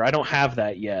not sure. I don't have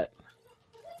that yet.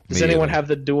 Does anyone have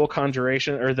the dual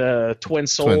conjuration or the twin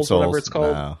souls, whatever it's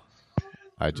called? No,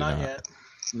 I do not. Yet.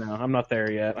 No, I'm not there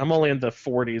yet. I'm only in the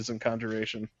 40s in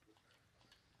conjuration.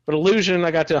 But illusion,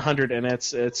 I got to 100, and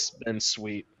it's been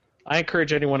sweet. I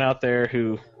encourage anyone out there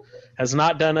who has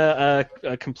not done a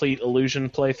complete illusion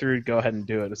playthrough, go ahead and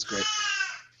do it. It's great.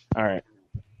 All right.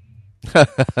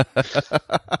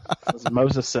 As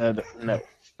Moses said, no.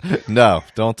 No,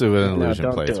 don't do an illusion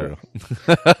playthrough.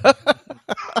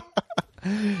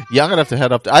 Yeah, I'm gonna have to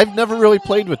head up. I've never really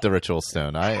played with the Ritual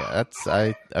Stone. I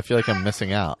feel like I'm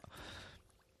missing out.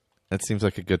 That seems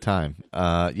like a good time.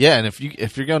 Yeah, and if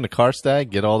you're going to Karstag,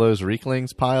 get all those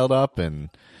Reeklings piled up and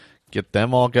get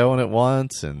them all going at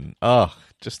once, and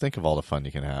just think of all the fun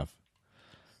you can have.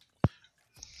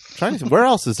 Trying to where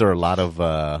else is there a lot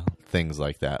of things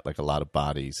like that, like a lot of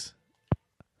bodies?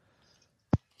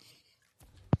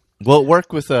 Will it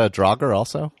work with Draugr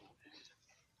also?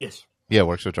 Yes. Yeah, it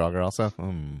works with Draugr also.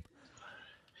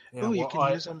 Yeah, you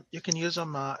can use them. You can use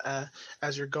them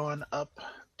as you're going up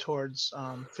towards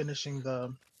finishing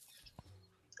the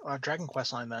Dragon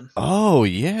Quest line. Then. Oh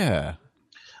yeah.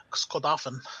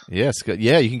 Skodafin. Yes,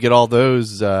 yeah. You can get all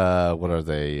those. What are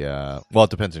they? Well, it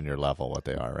depends on your level what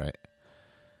they are, right?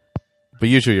 But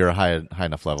usually you're a high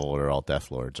enough level where they're all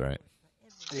Death Lords, right?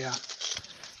 Yeah.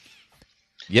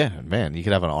 Yeah, man, you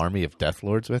could have an army of Death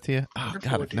Lords with you. Oh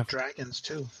God, dragons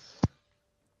too.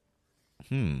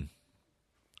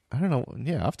 I don't know.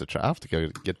 Yeah, I have to try. I have to go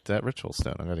get that Ritual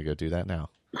Stone. I'm going to go do that now.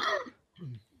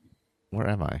 Where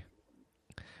am I?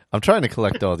 I'm trying to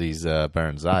collect all these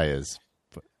Baron Zayas.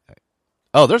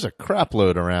 Oh, there's a crap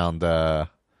load around. There's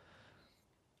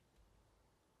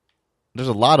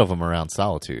a lot of them around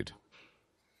Solitude.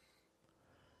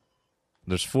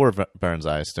 There's 4 Baron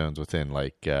Zaya stones within,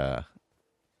 like, a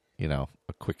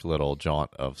quick little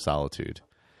jaunt of Solitude.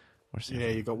 Yeah,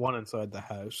 you got one inside the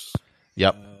house.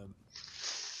 Yep.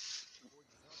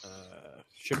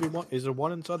 Should be one. Is there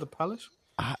one inside the palace?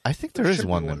 I think there is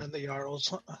one. One in the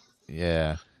Jarls.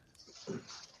 Yeah.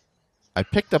 I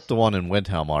picked up the one in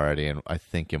Windhelm already, and I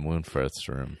think in Woundfirth's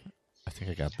room. I think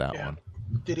I got that one.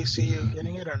 Did he see you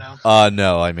getting it or no?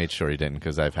 No, I made sure he didn't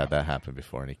because I've had that happen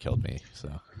before and he killed me. So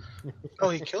Oh,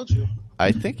 he killed you.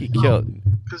 I think he killed.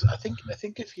 Because I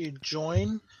think if you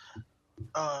join,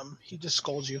 he just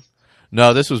scolds you.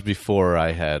 No, this was before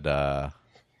I had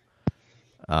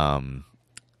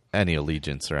any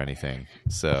allegiance or anything.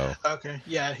 So Okay,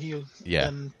 yeah,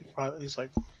 Then he's like,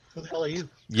 "Who the hell are you?"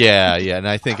 yeah, and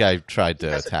I think I tried to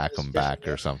Yes, attack it is him back or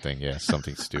different, something. Yeah,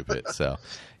 something stupid. So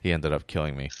he ended up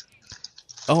killing me.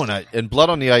 Oh, and Blood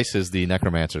on the Ice is the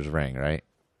Necromancer's ring, right?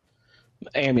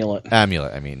 Amulet.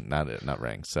 Amulet. I mean, not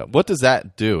ring. So what does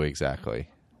that do exactly?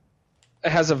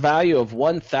 It has a value of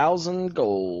 1,000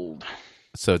 gold.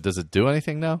 So does it do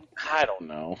anything now? I don't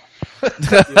know.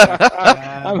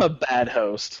 I'm a bad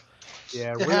host.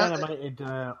 Yeah, reanimated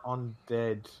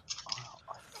undead,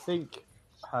 I think,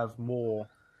 have more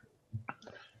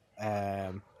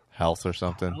Health or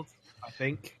something? health, I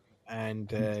think,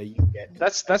 and you get...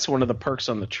 That's one of the perks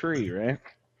on the tree, right?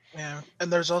 Yeah,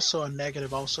 and there's also a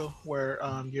negative also where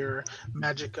your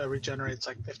magic regenerates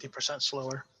like 50%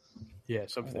 slower. Yeah,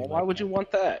 something Well, why would you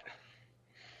want that?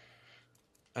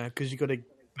 Because you got a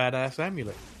badass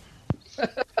amulet.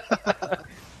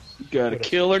 You got a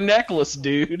killer necklace,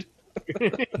 dude.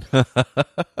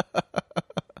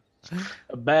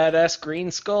 A badass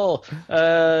green skull.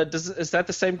 Is that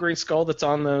the same green skull that's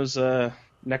on those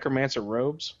necromancer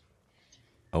robes?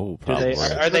 Oh, probably.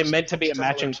 Are they meant to be a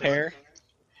matching pair?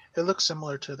 It looks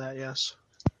similar to that, yes.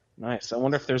 Nice. I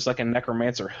wonder if there's like a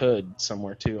necromancer hood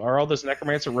somewhere too. Are all those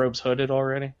necromancer robes hooded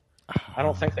already? I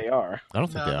don't think they are. I don't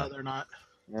think they No, are. they're not.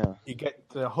 Yeah. You get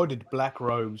the hooded black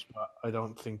robes, but I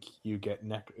don't think you get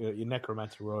your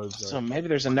necromancer robes. So maybe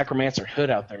there's a necromancer hood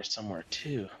out there somewhere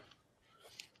too.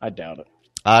 I doubt it.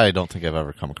 I don't think I've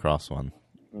ever come across one.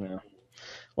 Yeah.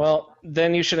 Well,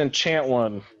 then you should enchant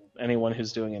one. Anyone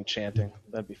who's doing enchanting,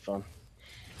 that'd be fun.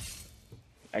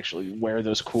 Actually, wear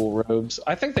those cool robes.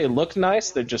 I think they look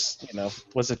nice. They're just,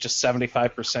 was it just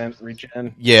 75%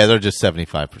 regen? Yeah, they're just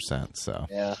 75%. So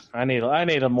Yeah, I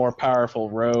need a more powerful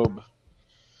robe.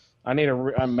 I need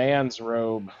a man's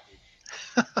robe.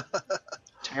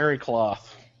 Terry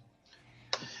cloth.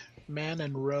 Man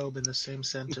and robe in the same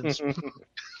sentence.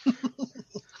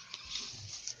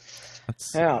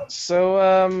 Yeah.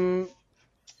 So,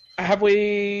 have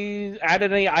we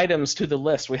added any items to the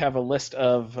list? We have a list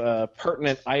of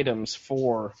pertinent items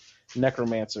for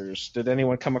necromancers. Did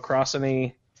anyone come across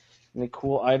any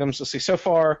cool items? Let's see. So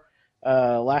far,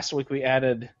 last week we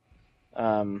added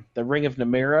the Ring of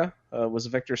Namira, was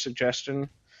Victor's suggestion.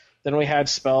 Then we had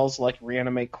spells like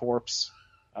Reanimate Corpse.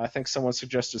 I think someone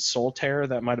suggested Soul Terror.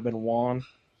 That might have been Juan.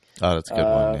 oh, that's a good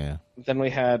one. Yeah. Then we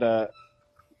had...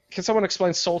 can someone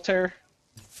explain Soul Terror?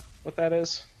 What that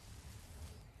is?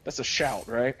 That's a shout,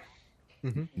 right?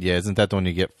 Yeah, isn't that the one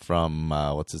you get from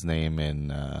what's his name in?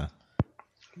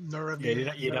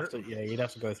 Nuravir. You'd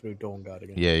have to go through Dawnguard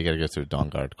again. Yeah, you got to go through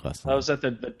Dawnguard quest. Oh, is that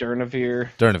the Durnavir?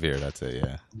 Durnavir, that's it.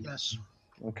 Yeah. Yes.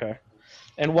 Okay.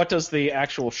 And what does the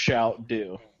actual shout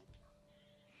do?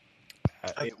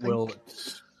 It will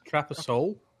trap a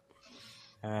soul.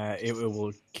 It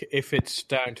will, if it's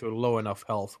down to a low enough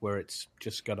health where it's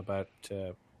just got about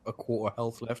a quarter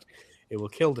health left, it will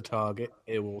kill the target.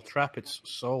 It will trap its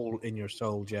soul in your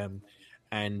soul gem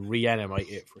and reanimate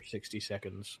it for 60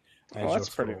 seconds. Oh, that's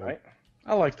pretty right.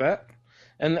 I like that.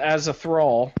 And as a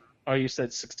thrall, oh, you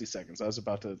said 60 seconds. I was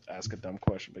about to ask a dumb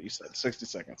question, but you said 60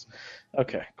 seconds.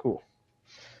 Okay, cool.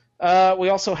 We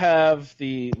also have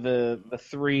the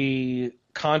 3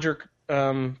 conjure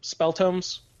spell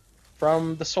tomes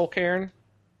from the Soul Cairn.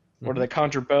 What are they?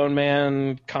 Conjure Bone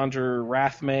Man, Conjure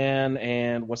Wrath Man,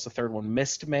 and what's the third one?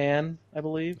 Mist Man, I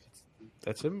believe.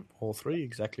 That's him. All 3,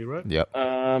 exactly right. Yep.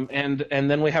 And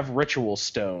then we have Ritual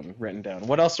Stone written down.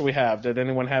 What else do we have? Did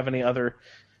anyone have any other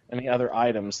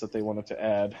items that they wanted to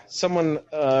add? Someone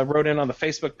wrote in on the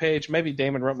Facebook page. Maybe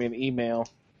Damon wrote me an email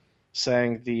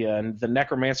saying the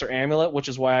Necromancer amulet, which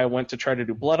is why I went to try to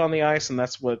do Blood on the Ice, and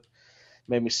that's what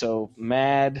made me so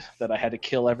mad that I had to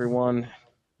kill everyone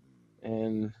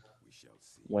in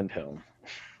Windhelm.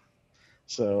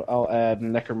 So I'll add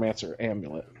Necromancer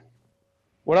amulet.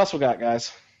 What else we got,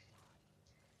 guys?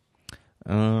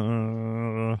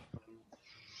 Other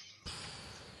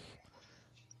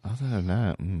than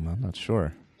that, I'm not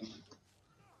sure.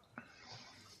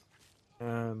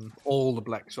 All the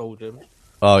Black Soul gems.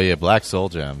 Oh yeah, Black Soul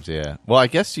gems. Yeah. Well, I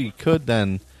guess you could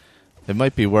then. It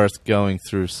might be worth going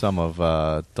through some of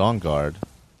Dawnguard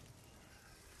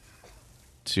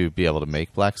to be able to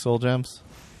make Black Soul gems.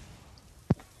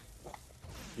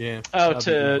 Yeah. Oh,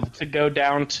 to go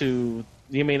down to,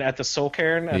 you mean at the Soul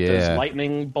Cairn? At those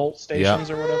lightning bolt stations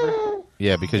or whatever?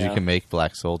 Yeah, because you can make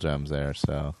black soul gems there.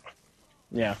 So.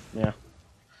 Yeah.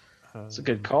 It's a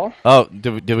good call. Oh,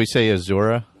 did we say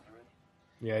Azura?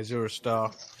 Yeah, Azura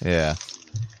Star. Yeah.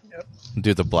 Yep.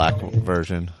 Do the black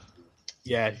version.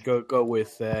 Yeah, go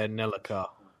with Nelika.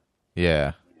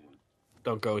 Yeah.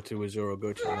 Don't go to Azura,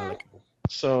 go to Nelika.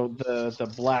 So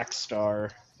the Black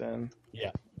Star then.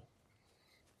 Yeah.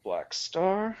 Black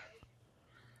Star.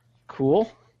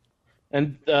 Cool.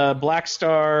 And Black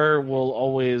Star will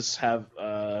always have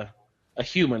a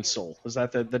human soul. Is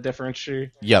that the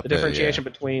differentiation? Yep. The differentiation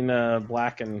between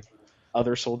black and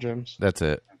other soul gems. That's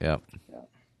it. Yep.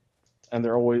 And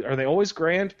are they always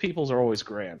grand? People's are always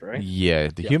grand, right? Yeah,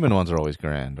 the human ones are always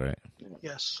grand, right?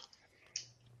 Yes.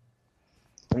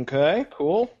 Okay,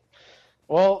 cool.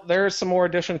 Well, there's some more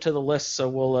addition to the list, so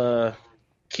we'll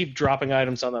keep dropping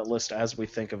items on that list as we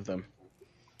think of them.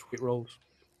 Sweet rolls.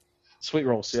 Sweet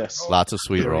rolls, yes. Lots of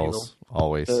sweet rolls,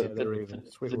 always.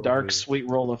 The dark sweet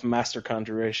roll of Master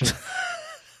Conjuration.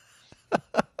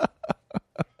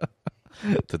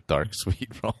 The dark sweet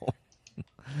roll.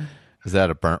 Is that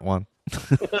a burnt one?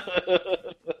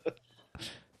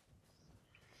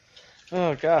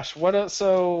 Oh gosh,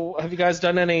 so have you guys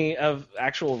done any of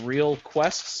actual real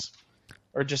quests,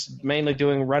 or just mainly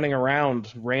running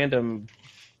around random,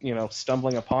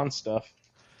 stumbling upon stuff?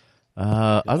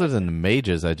 Other than the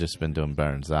mages, I've just been doing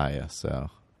Baron Zaya. So,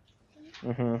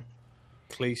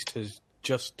 Kleist has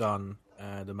just done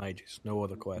the mages. No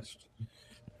other quest.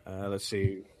 Let's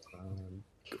see.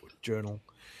 Journal.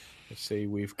 Let's see.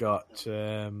 We've got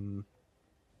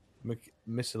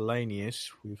miscellaneous.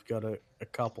 We've got a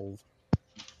couple.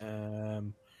 I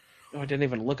didn't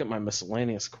even look at my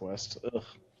miscellaneous quest. Ugh,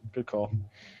 good call.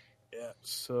 Yeah.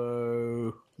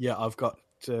 So I've got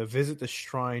to visit the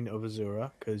Shrine of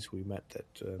Azura because we met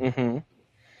that.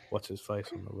 What's his face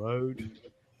on the road?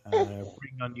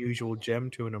 Bring unusual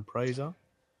gem to an appraiser.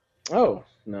 Oh,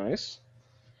 nice.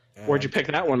 Where'd you pick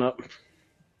that one up?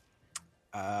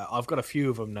 I've got a few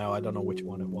of them now. I don't know which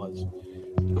one it was.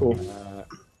 Cool.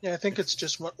 Yeah, I think it's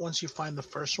just once you find the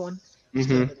first one,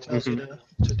 it tells you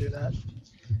to do that.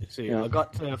 See, I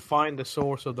got to find the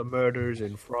source of the murders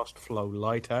in Frostflow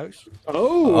Lighthouse.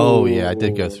 Oh yeah, I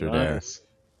did go through there.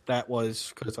 That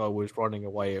was because I was running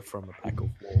away from a pack of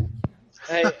wolves.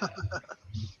 Hey,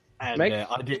 and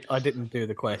I didn't do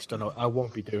the quest, and I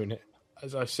won't be doing it.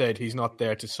 As I said, he's not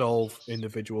there to solve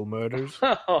individual murders.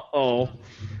 Oh,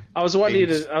 I was wanting you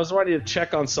to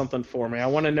check on something for me. I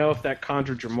want to know if that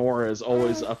Conjure Dremora is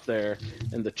always up there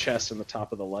in the chest in the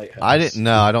top of the lighthouse. I didn't.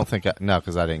 No, I don't think.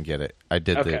 Because I didn't get it. I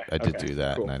did. I did do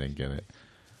that, cool. and I didn't get it.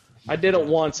 I did it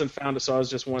once and found it, so I was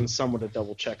just wanting someone to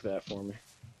double check that for me.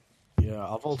 Yeah,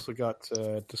 I've also got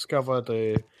to discover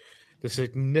the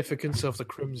significance of the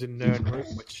Crimson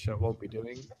Nirnroot, which I won't be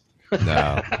doing.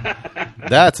 No,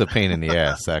 that's a pain in the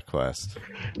ass. That quest.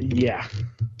 Yeah.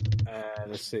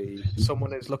 Let's see.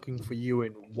 Someone is looking for you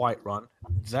in Whiterun.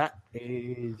 That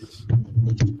is,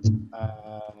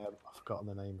 I've forgotten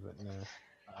the name of it now.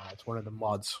 It's one of the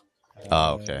mods.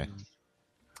 Okay.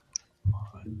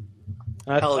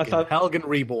 Helgen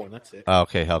Reborn. That's it.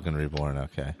 Okay, Helgen Reborn.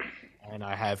 Okay. And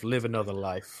I have Live Another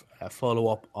Life. Follow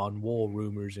up on War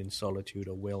Rumors in Solitude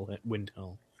or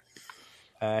Windhelm.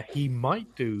 He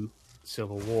might do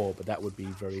Civil War, but that would be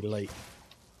very late.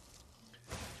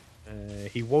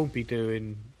 He won't be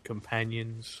doing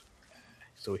Companions,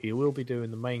 so he will be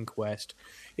doing the main quest.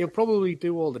 He'll probably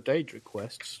do all the Daedric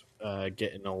quests,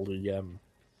 getting all the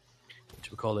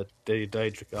the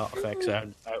Daedric artifacts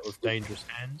out of dangerous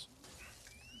hands.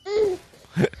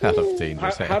 Out of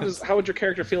dangerous hands. How would your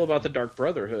character feel about the Dark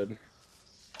Brotherhood?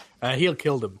 He'll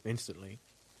kill them instantly.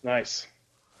 Nice.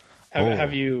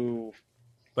 Have you?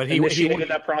 But he initiated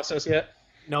that process yet?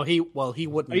 No, he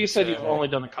wouldn't. Oh, you said you've only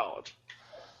done the college.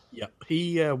 Yeah,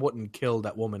 he wouldn't kill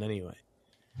that woman anyway.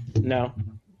 No,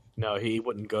 he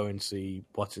wouldn't go and see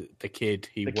the kid.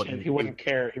 He wouldn't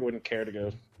care. He wouldn't care to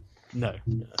go. No,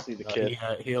 see the kid.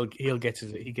 He'll get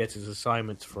his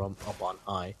assignments from up on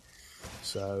high,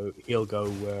 so he'll go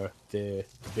where the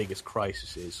biggest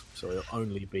crisis is. So it'll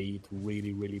only be the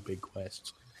really really big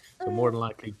quests. So more than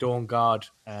likely, Dawn Guard.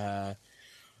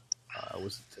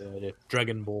 Was it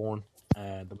Dragonborn,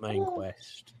 the main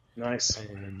quest. Nice.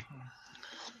 And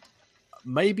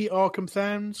maybe Arkham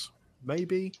Towns,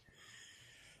 maybe.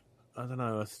 I don't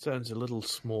know, it sounds a little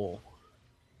small.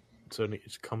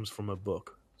 It comes from a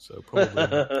book, so probably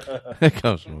It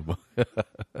comes from a book.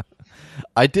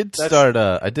 I did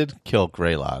kill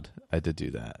Greylod. I did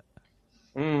do that.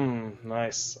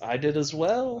 Nice. I did as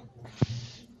well.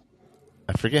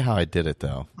 I forget how I did it,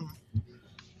 though.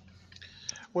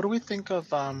 What do we think of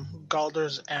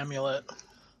Galder's amulet?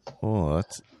 Oh,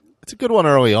 It's a good one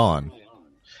early on.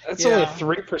 That's Yeah. only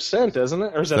 3%, isn't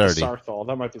it? Or is that 30. the Sarthal?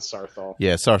 That might be Sarthal.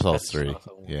 Yeah, Sarthal's That's 3.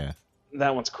 Sarthal. Yeah.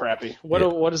 That one's crappy. What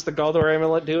does the Galdor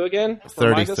amulet do again? 30,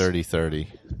 Remind us? 30, 30.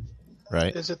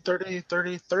 Right? Is it 30,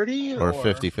 30, 30? Or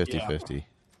 50, 50, 50.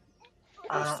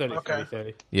 It's 30, okay. 30,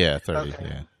 30. Yeah, 30, Okay.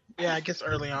 yeah. Yeah, I guess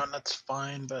early on that's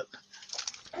fine, but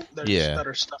there's Yeah.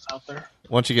 better stuff out there.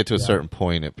 Once you get to a certain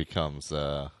point, it becomes...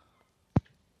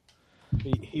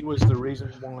 He was the reason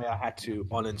why I had to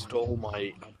uninstall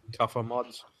my tougher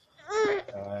mods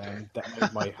that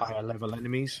made my higher level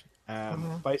enemies.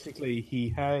 Basically, he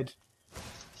had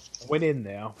went in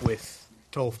there with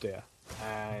Tolfdir,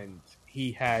 and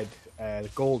he had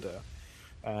Golder.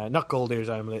 Not Golder's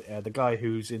amulet, the guy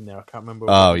who's in there. I can't remember.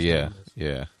 Oh, what his yeah, name is.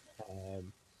 yeah.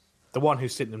 The one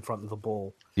who's sitting in front of the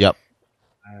ball. Yep.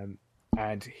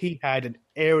 And he had an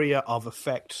area of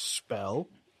effect spell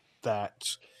that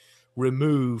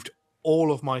removed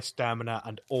all of my stamina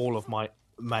and all of my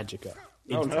magicka.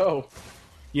 Oh, no.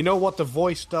 You know what the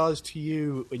voice does to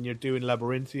you when you're doing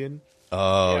Labyrinthian?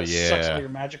 Oh, It sucks all yeah. your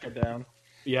magicka down.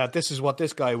 Yeah, this is what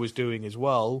this guy was doing as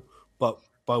well, but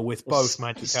with both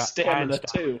magicka Stamina, and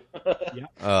too.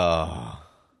 Oh.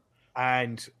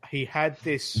 And he had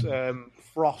this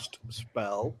frost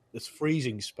spell, this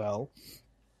freezing spell,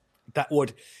 that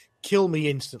would kill me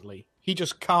instantly. He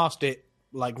just cast it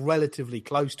like relatively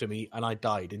close to me, and I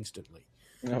died instantly.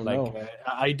 Oh, Like no.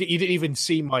 you didn't even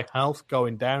see my health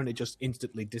going down; it just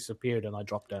instantly disappeared, and I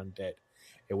dropped down dead.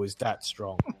 It was that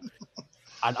strong,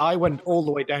 and I went all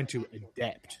the way down to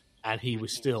adept, and he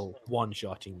was still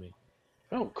one-shotting me.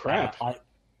 Oh, crap.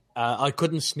 I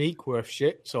couldn't sneak worth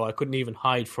shit, so I couldn't even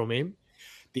hide from him.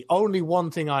 The only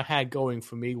one thing I had going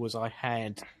for me was I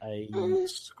had a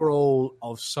scroll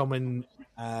of summon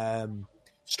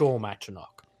Storm Atronach.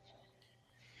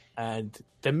 And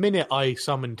the minute I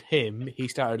summoned him, he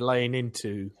started laying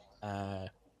into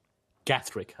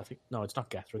Gathric. I think no, it's not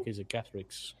Gathric. Is it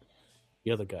Gathric's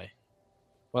the other guy?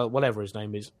 Well, whatever his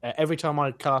name is. Every time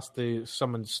I cast the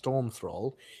summoned Storm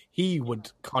Thrall, he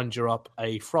would conjure up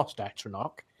a Frost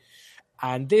Atronach.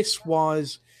 And this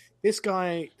Frost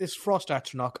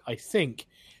Atronach, I think,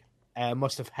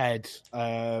 must have had,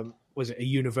 was it a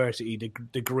university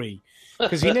degree?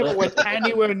 Because he never went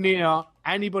anywhere near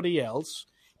anybody else.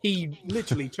 He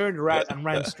literally turned around and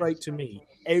ran straight to me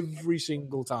every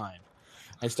single time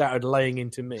and started laying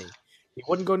into me. He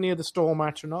wouldn't go near the Storm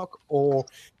Atronach or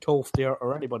Tolfdir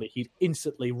or anybody. He'd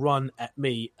instantly run at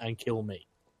me and kill me.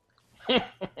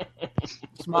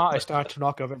 Smartest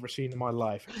Atronach I've ever seen in my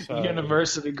life. So,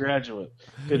 University graduate.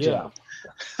 Good job.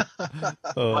 I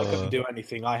couldn't do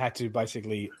anything. I had to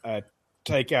basically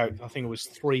take out, I think it was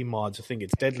 3 mods. I think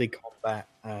it's Deadly Combat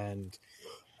and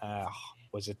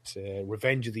was it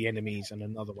Revenge of the Enemies and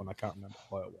another one. I can't remember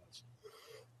what it was.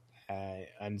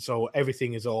 And so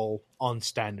everything is all on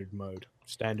standard mode.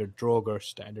 Standard Draugr,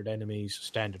 standard enemies,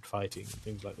 standard fighting,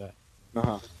 things like that.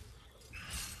 Uh-huh.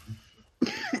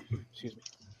 Excuse me.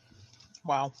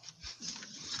 Wow.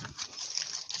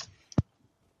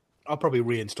 I'll probably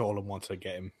reinstall him once I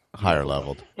get him. Higher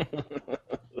leveled.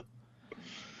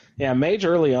 Yeah, mage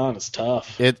early on is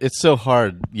tough. It's so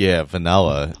hard,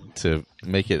 vanilla, to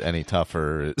make it any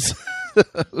tougher.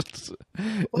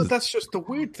 Well, that's just the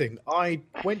weird thing. I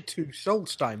went to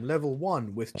Solstheim level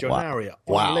 1 with Jonaria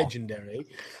on Wow. Legendary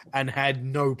and had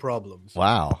no problems.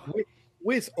 Wow.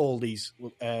 With all these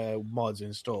mods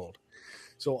installed.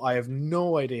 So I have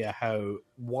no idea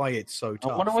why it's so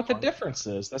tough. I wonder what the difference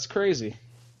is. That's crazy.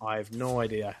 I have no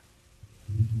idea.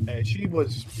 She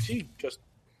just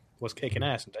was kicking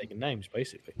ass and taking names,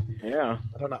 basically. Yeah.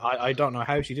 I don't know. I don't know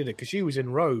how she did it because she was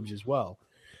in robes as well.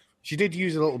 She did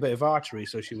use a little bit of archery,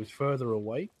 so she was further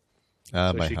away,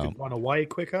 so My she help. could run away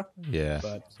quicker. Yeah.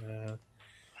 But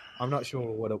I'm not sure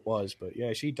what it was. But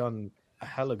yeah, she done a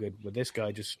hella good with this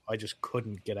guy. I just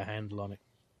couldn't get a handle on it.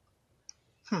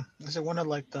 Is it one of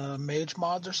like the mage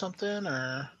mods or something,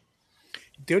 or?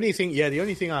 The only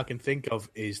thing I can think of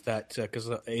is that because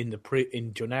in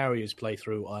Jonaria's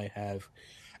playthrough, I have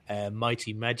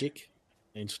Mighty Magic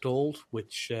installed,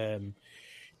 which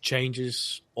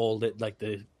changes all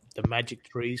the magic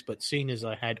trees. But seeing as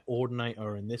I had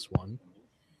Ordinator in this one,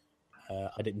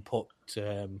 I didn't put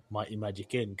Mighty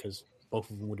Magic in because both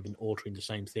of them would have been altering the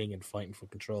same thing and fighting for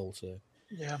control. So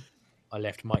Yeah. I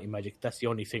left Mighty Magic. That's the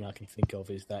only thing I can think of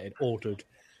is that it altered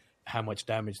how much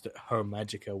damage that her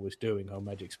magicka was doing, her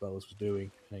magic spells was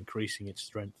doing, and increasing its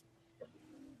strength.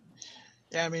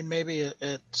 Yeah, I mean, maybe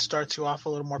it starts you off a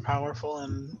little more powerful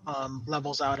and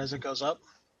levels out as it goes up.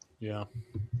 Yeah.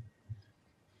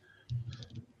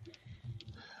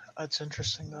 That's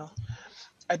interesting, though.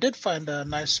 I did find a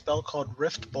nice spell called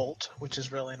Rift Bolt, which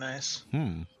is really nice.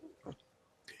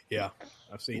 Yeah,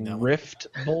 I've seen that one. Rift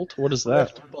Bolt? What is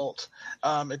that? Rift Bolt.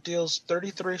 It deals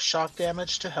 33 shock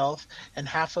damage to health and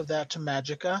half of that to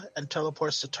magicka and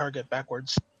teleports the target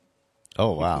backwards.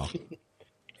 Oh, wow.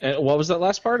 And what was that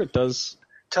last part? It does...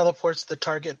 Teleports the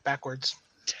target backwards.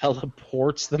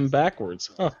 Teleports them backwards.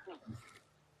 Huh.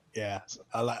 Yeah,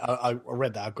 I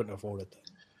read that. I couldn't afford it.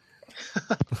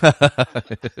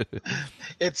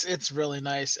 It's really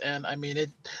nice, and I mean it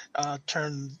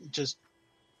turned just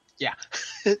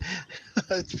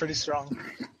it's pretty strong.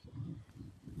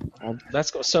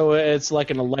 That's cool. So it's like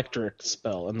an electric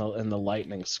spell in the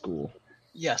lightning school.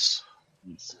 Yes.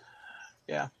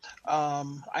 Yeah.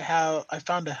 I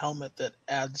found a helmet that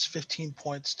adds 15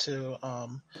 points to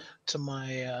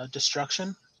my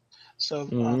destruction. So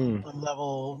I'm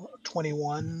level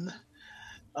 21.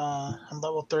 I'm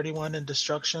level 31 in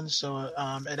destruction, so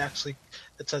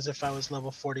it's as if I was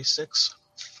level 46.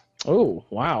 Oh,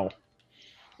 wow.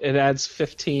 It adds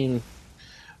 15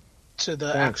 to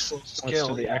the actual skill.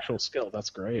 To the actual skill.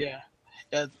 That's great. Yeah.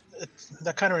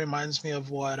 That kind of reminds me of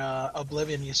what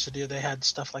Oblivion used to do. They had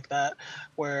stuff like that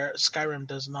where Skyrim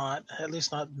does not, at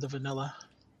least not the vanilla.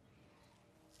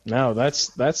 No,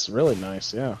 that's really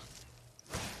nice, yeah.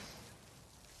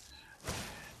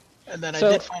 And then I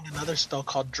did find another spell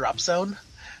called Drop Zone.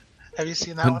 Have you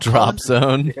seen that one? Drop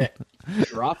Zone? Yeah.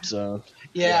 Drop Zone.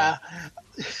 Yeah.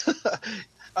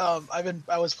 I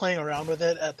was playing around with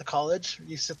it at the college.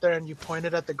 You sit there and you point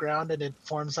it at the ground and it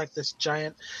forms like this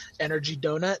giant energy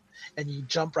donut and you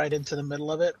jump right into the middle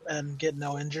of it and get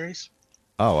no injuries.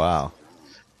 Oh, wow.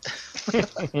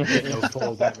 No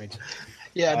fall damage.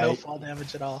 Yeah, no fall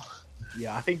damage at all.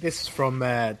 Yeah, I think this is from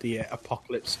the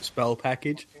Apocalypse spell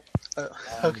package.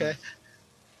 Okay.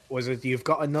 Was it? You've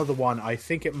got another one. I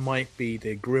think it might be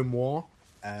the Grimoire,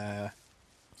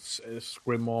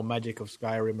 Grimoire Magic of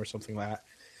Skyrim or something like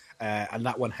that. And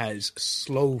that one has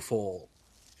slow fall.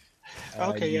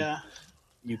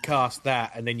 You cast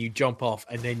that, and then you jump off,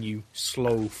 and then you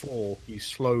slow fall. You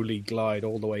slowly glide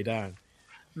all the way down.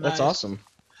 That's awesome.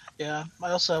 Yeah,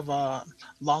 I also have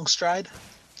Long Stride,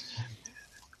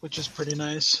 which is pretty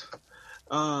nice.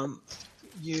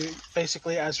 You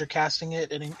basically, as you're casting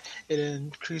it, it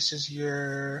increases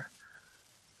your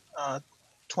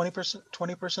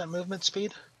 20% movement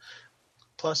speed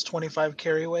plus 25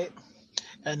 carry weight,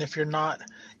 and if you're not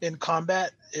in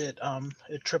combat, it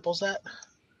triples that.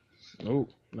 Oh,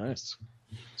 nice.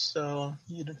 So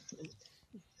it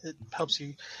helps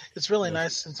you. It's really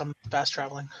nice since I'm fast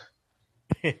traveling.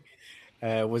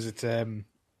 Was it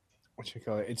what you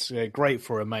call it? It's great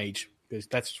for a mage because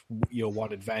that's your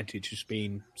one advantage, is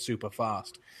being super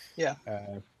fast. Yeah.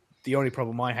 The only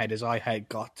problem I had is I had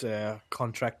got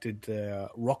contracted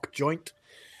rock joint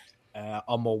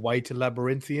on my way to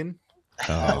Labyrinthian.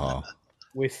 Oh.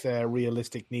 With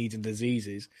realistic needs and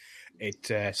diseases, it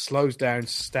slows down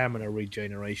stamina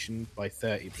regeneration by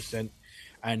 30%,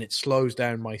 and it slows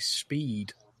down my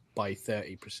speed by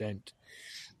 30%.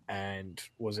 And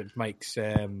it makes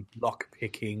lock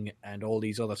picking and all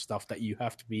these other stuff that you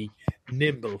have to be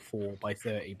nimble for by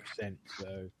 30%.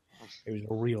 So it was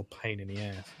a real pain in the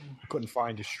ass. I couldn't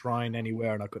find a shrine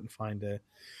anywhere, and I couldn't find a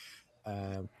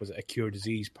cure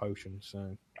disease potion.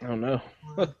 So oh no,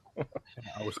 I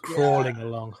was crawling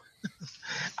along.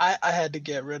 I had to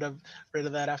get rid of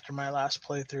that after my last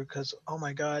playthrough because oh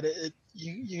my god,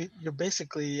 you're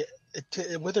basically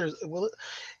it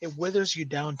withers you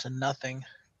down to nothing.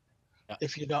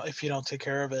 If you don't take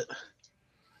care of it,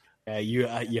 you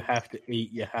have to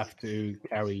eat. You have to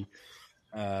carry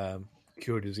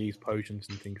cure disease potions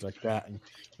and things like that.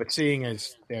 But seeing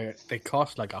as they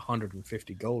cost like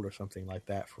 150 gold or something like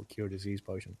that for cure disease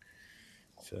potion,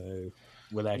 so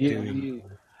without doing,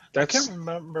 I can't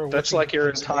remember. That's like your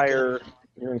entire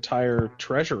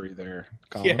treasury there,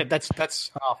 Colin. Yeah,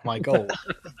 that's half my gold.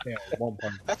 Yeah, 1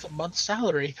 point. That's a month's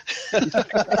salary.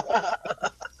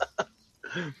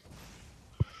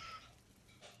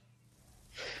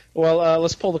 Well,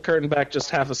 let's pull the curtain back just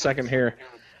half a second here.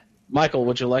 Michael,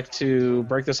 would you like to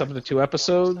break this up into 2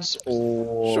 episodes?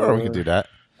 Or... Sure, we can do that.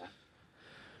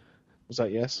 Was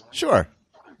that yes? Sure.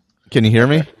 Can you hear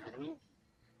me?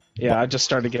 Yeah, I just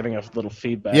started getting a little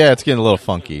feedback. Yeah, it's getting a little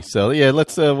funky. So yeah,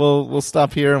 let's we'll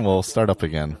stop here and we'll start up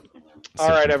again. All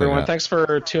right, everyone. Thanks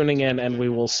for tuning in, and we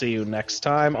will see you next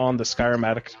time on the Skyrim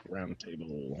Addict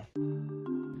Roundtable.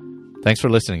 Thanks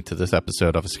for listening to this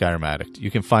episode of Skyrim Addict.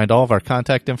 You can find all of our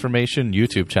contact information,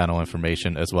 YouTube channel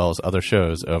information, as well as other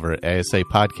shows over at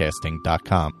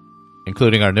asapodcasting.com,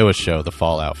 including our newest show, The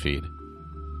Fallout Feed.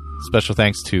 Special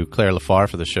thanks to Claire Lafar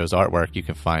for the show's artwork. You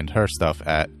can find her stuff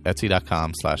at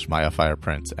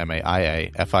etsy.com/MayaFirePrints,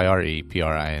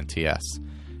 MayaFirePrints.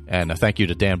 And a thank you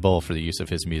to Dan Bull for the use of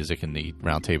his music in the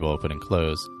Roundtable open and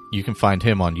close. You can find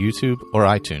him on YouTube or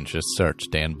iTunes. Just search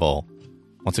Dan Bull.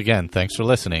 Once again, thanks for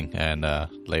listening, and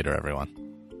later, everyone.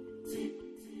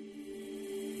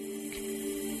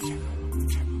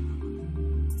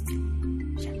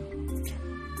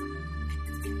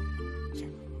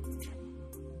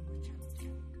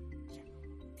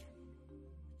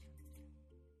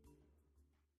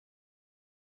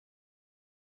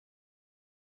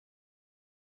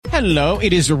 Hello,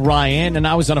 it is Ryan, and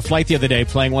I was on a flight the other day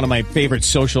playing one of my favorite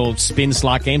social spin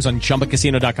slot games on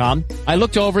ChumbaCasino.com. I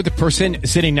looked over the person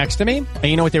sitting next to me, and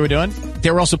you know what they were doing?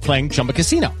 They were also playing Chumba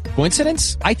Casino.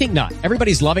 Coincidence? I think not.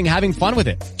 Everybody's loving having fun with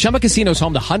it. Chumba Casino is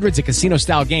home to hundreds of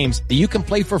casino-style games that you can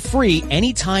play for free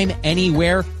anytime,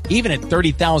 anywhere, even at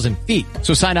 30,000 feet.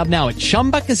 So sign up now at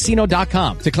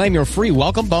ChumbaCasino.com to claim your free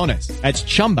welcome bonus. That's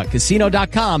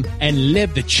ChumbaCasino.com and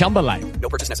live the Chumba life. No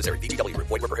purchase necessary. VGW. Void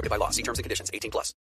where prohibited by law. See terms and conditions. 18+.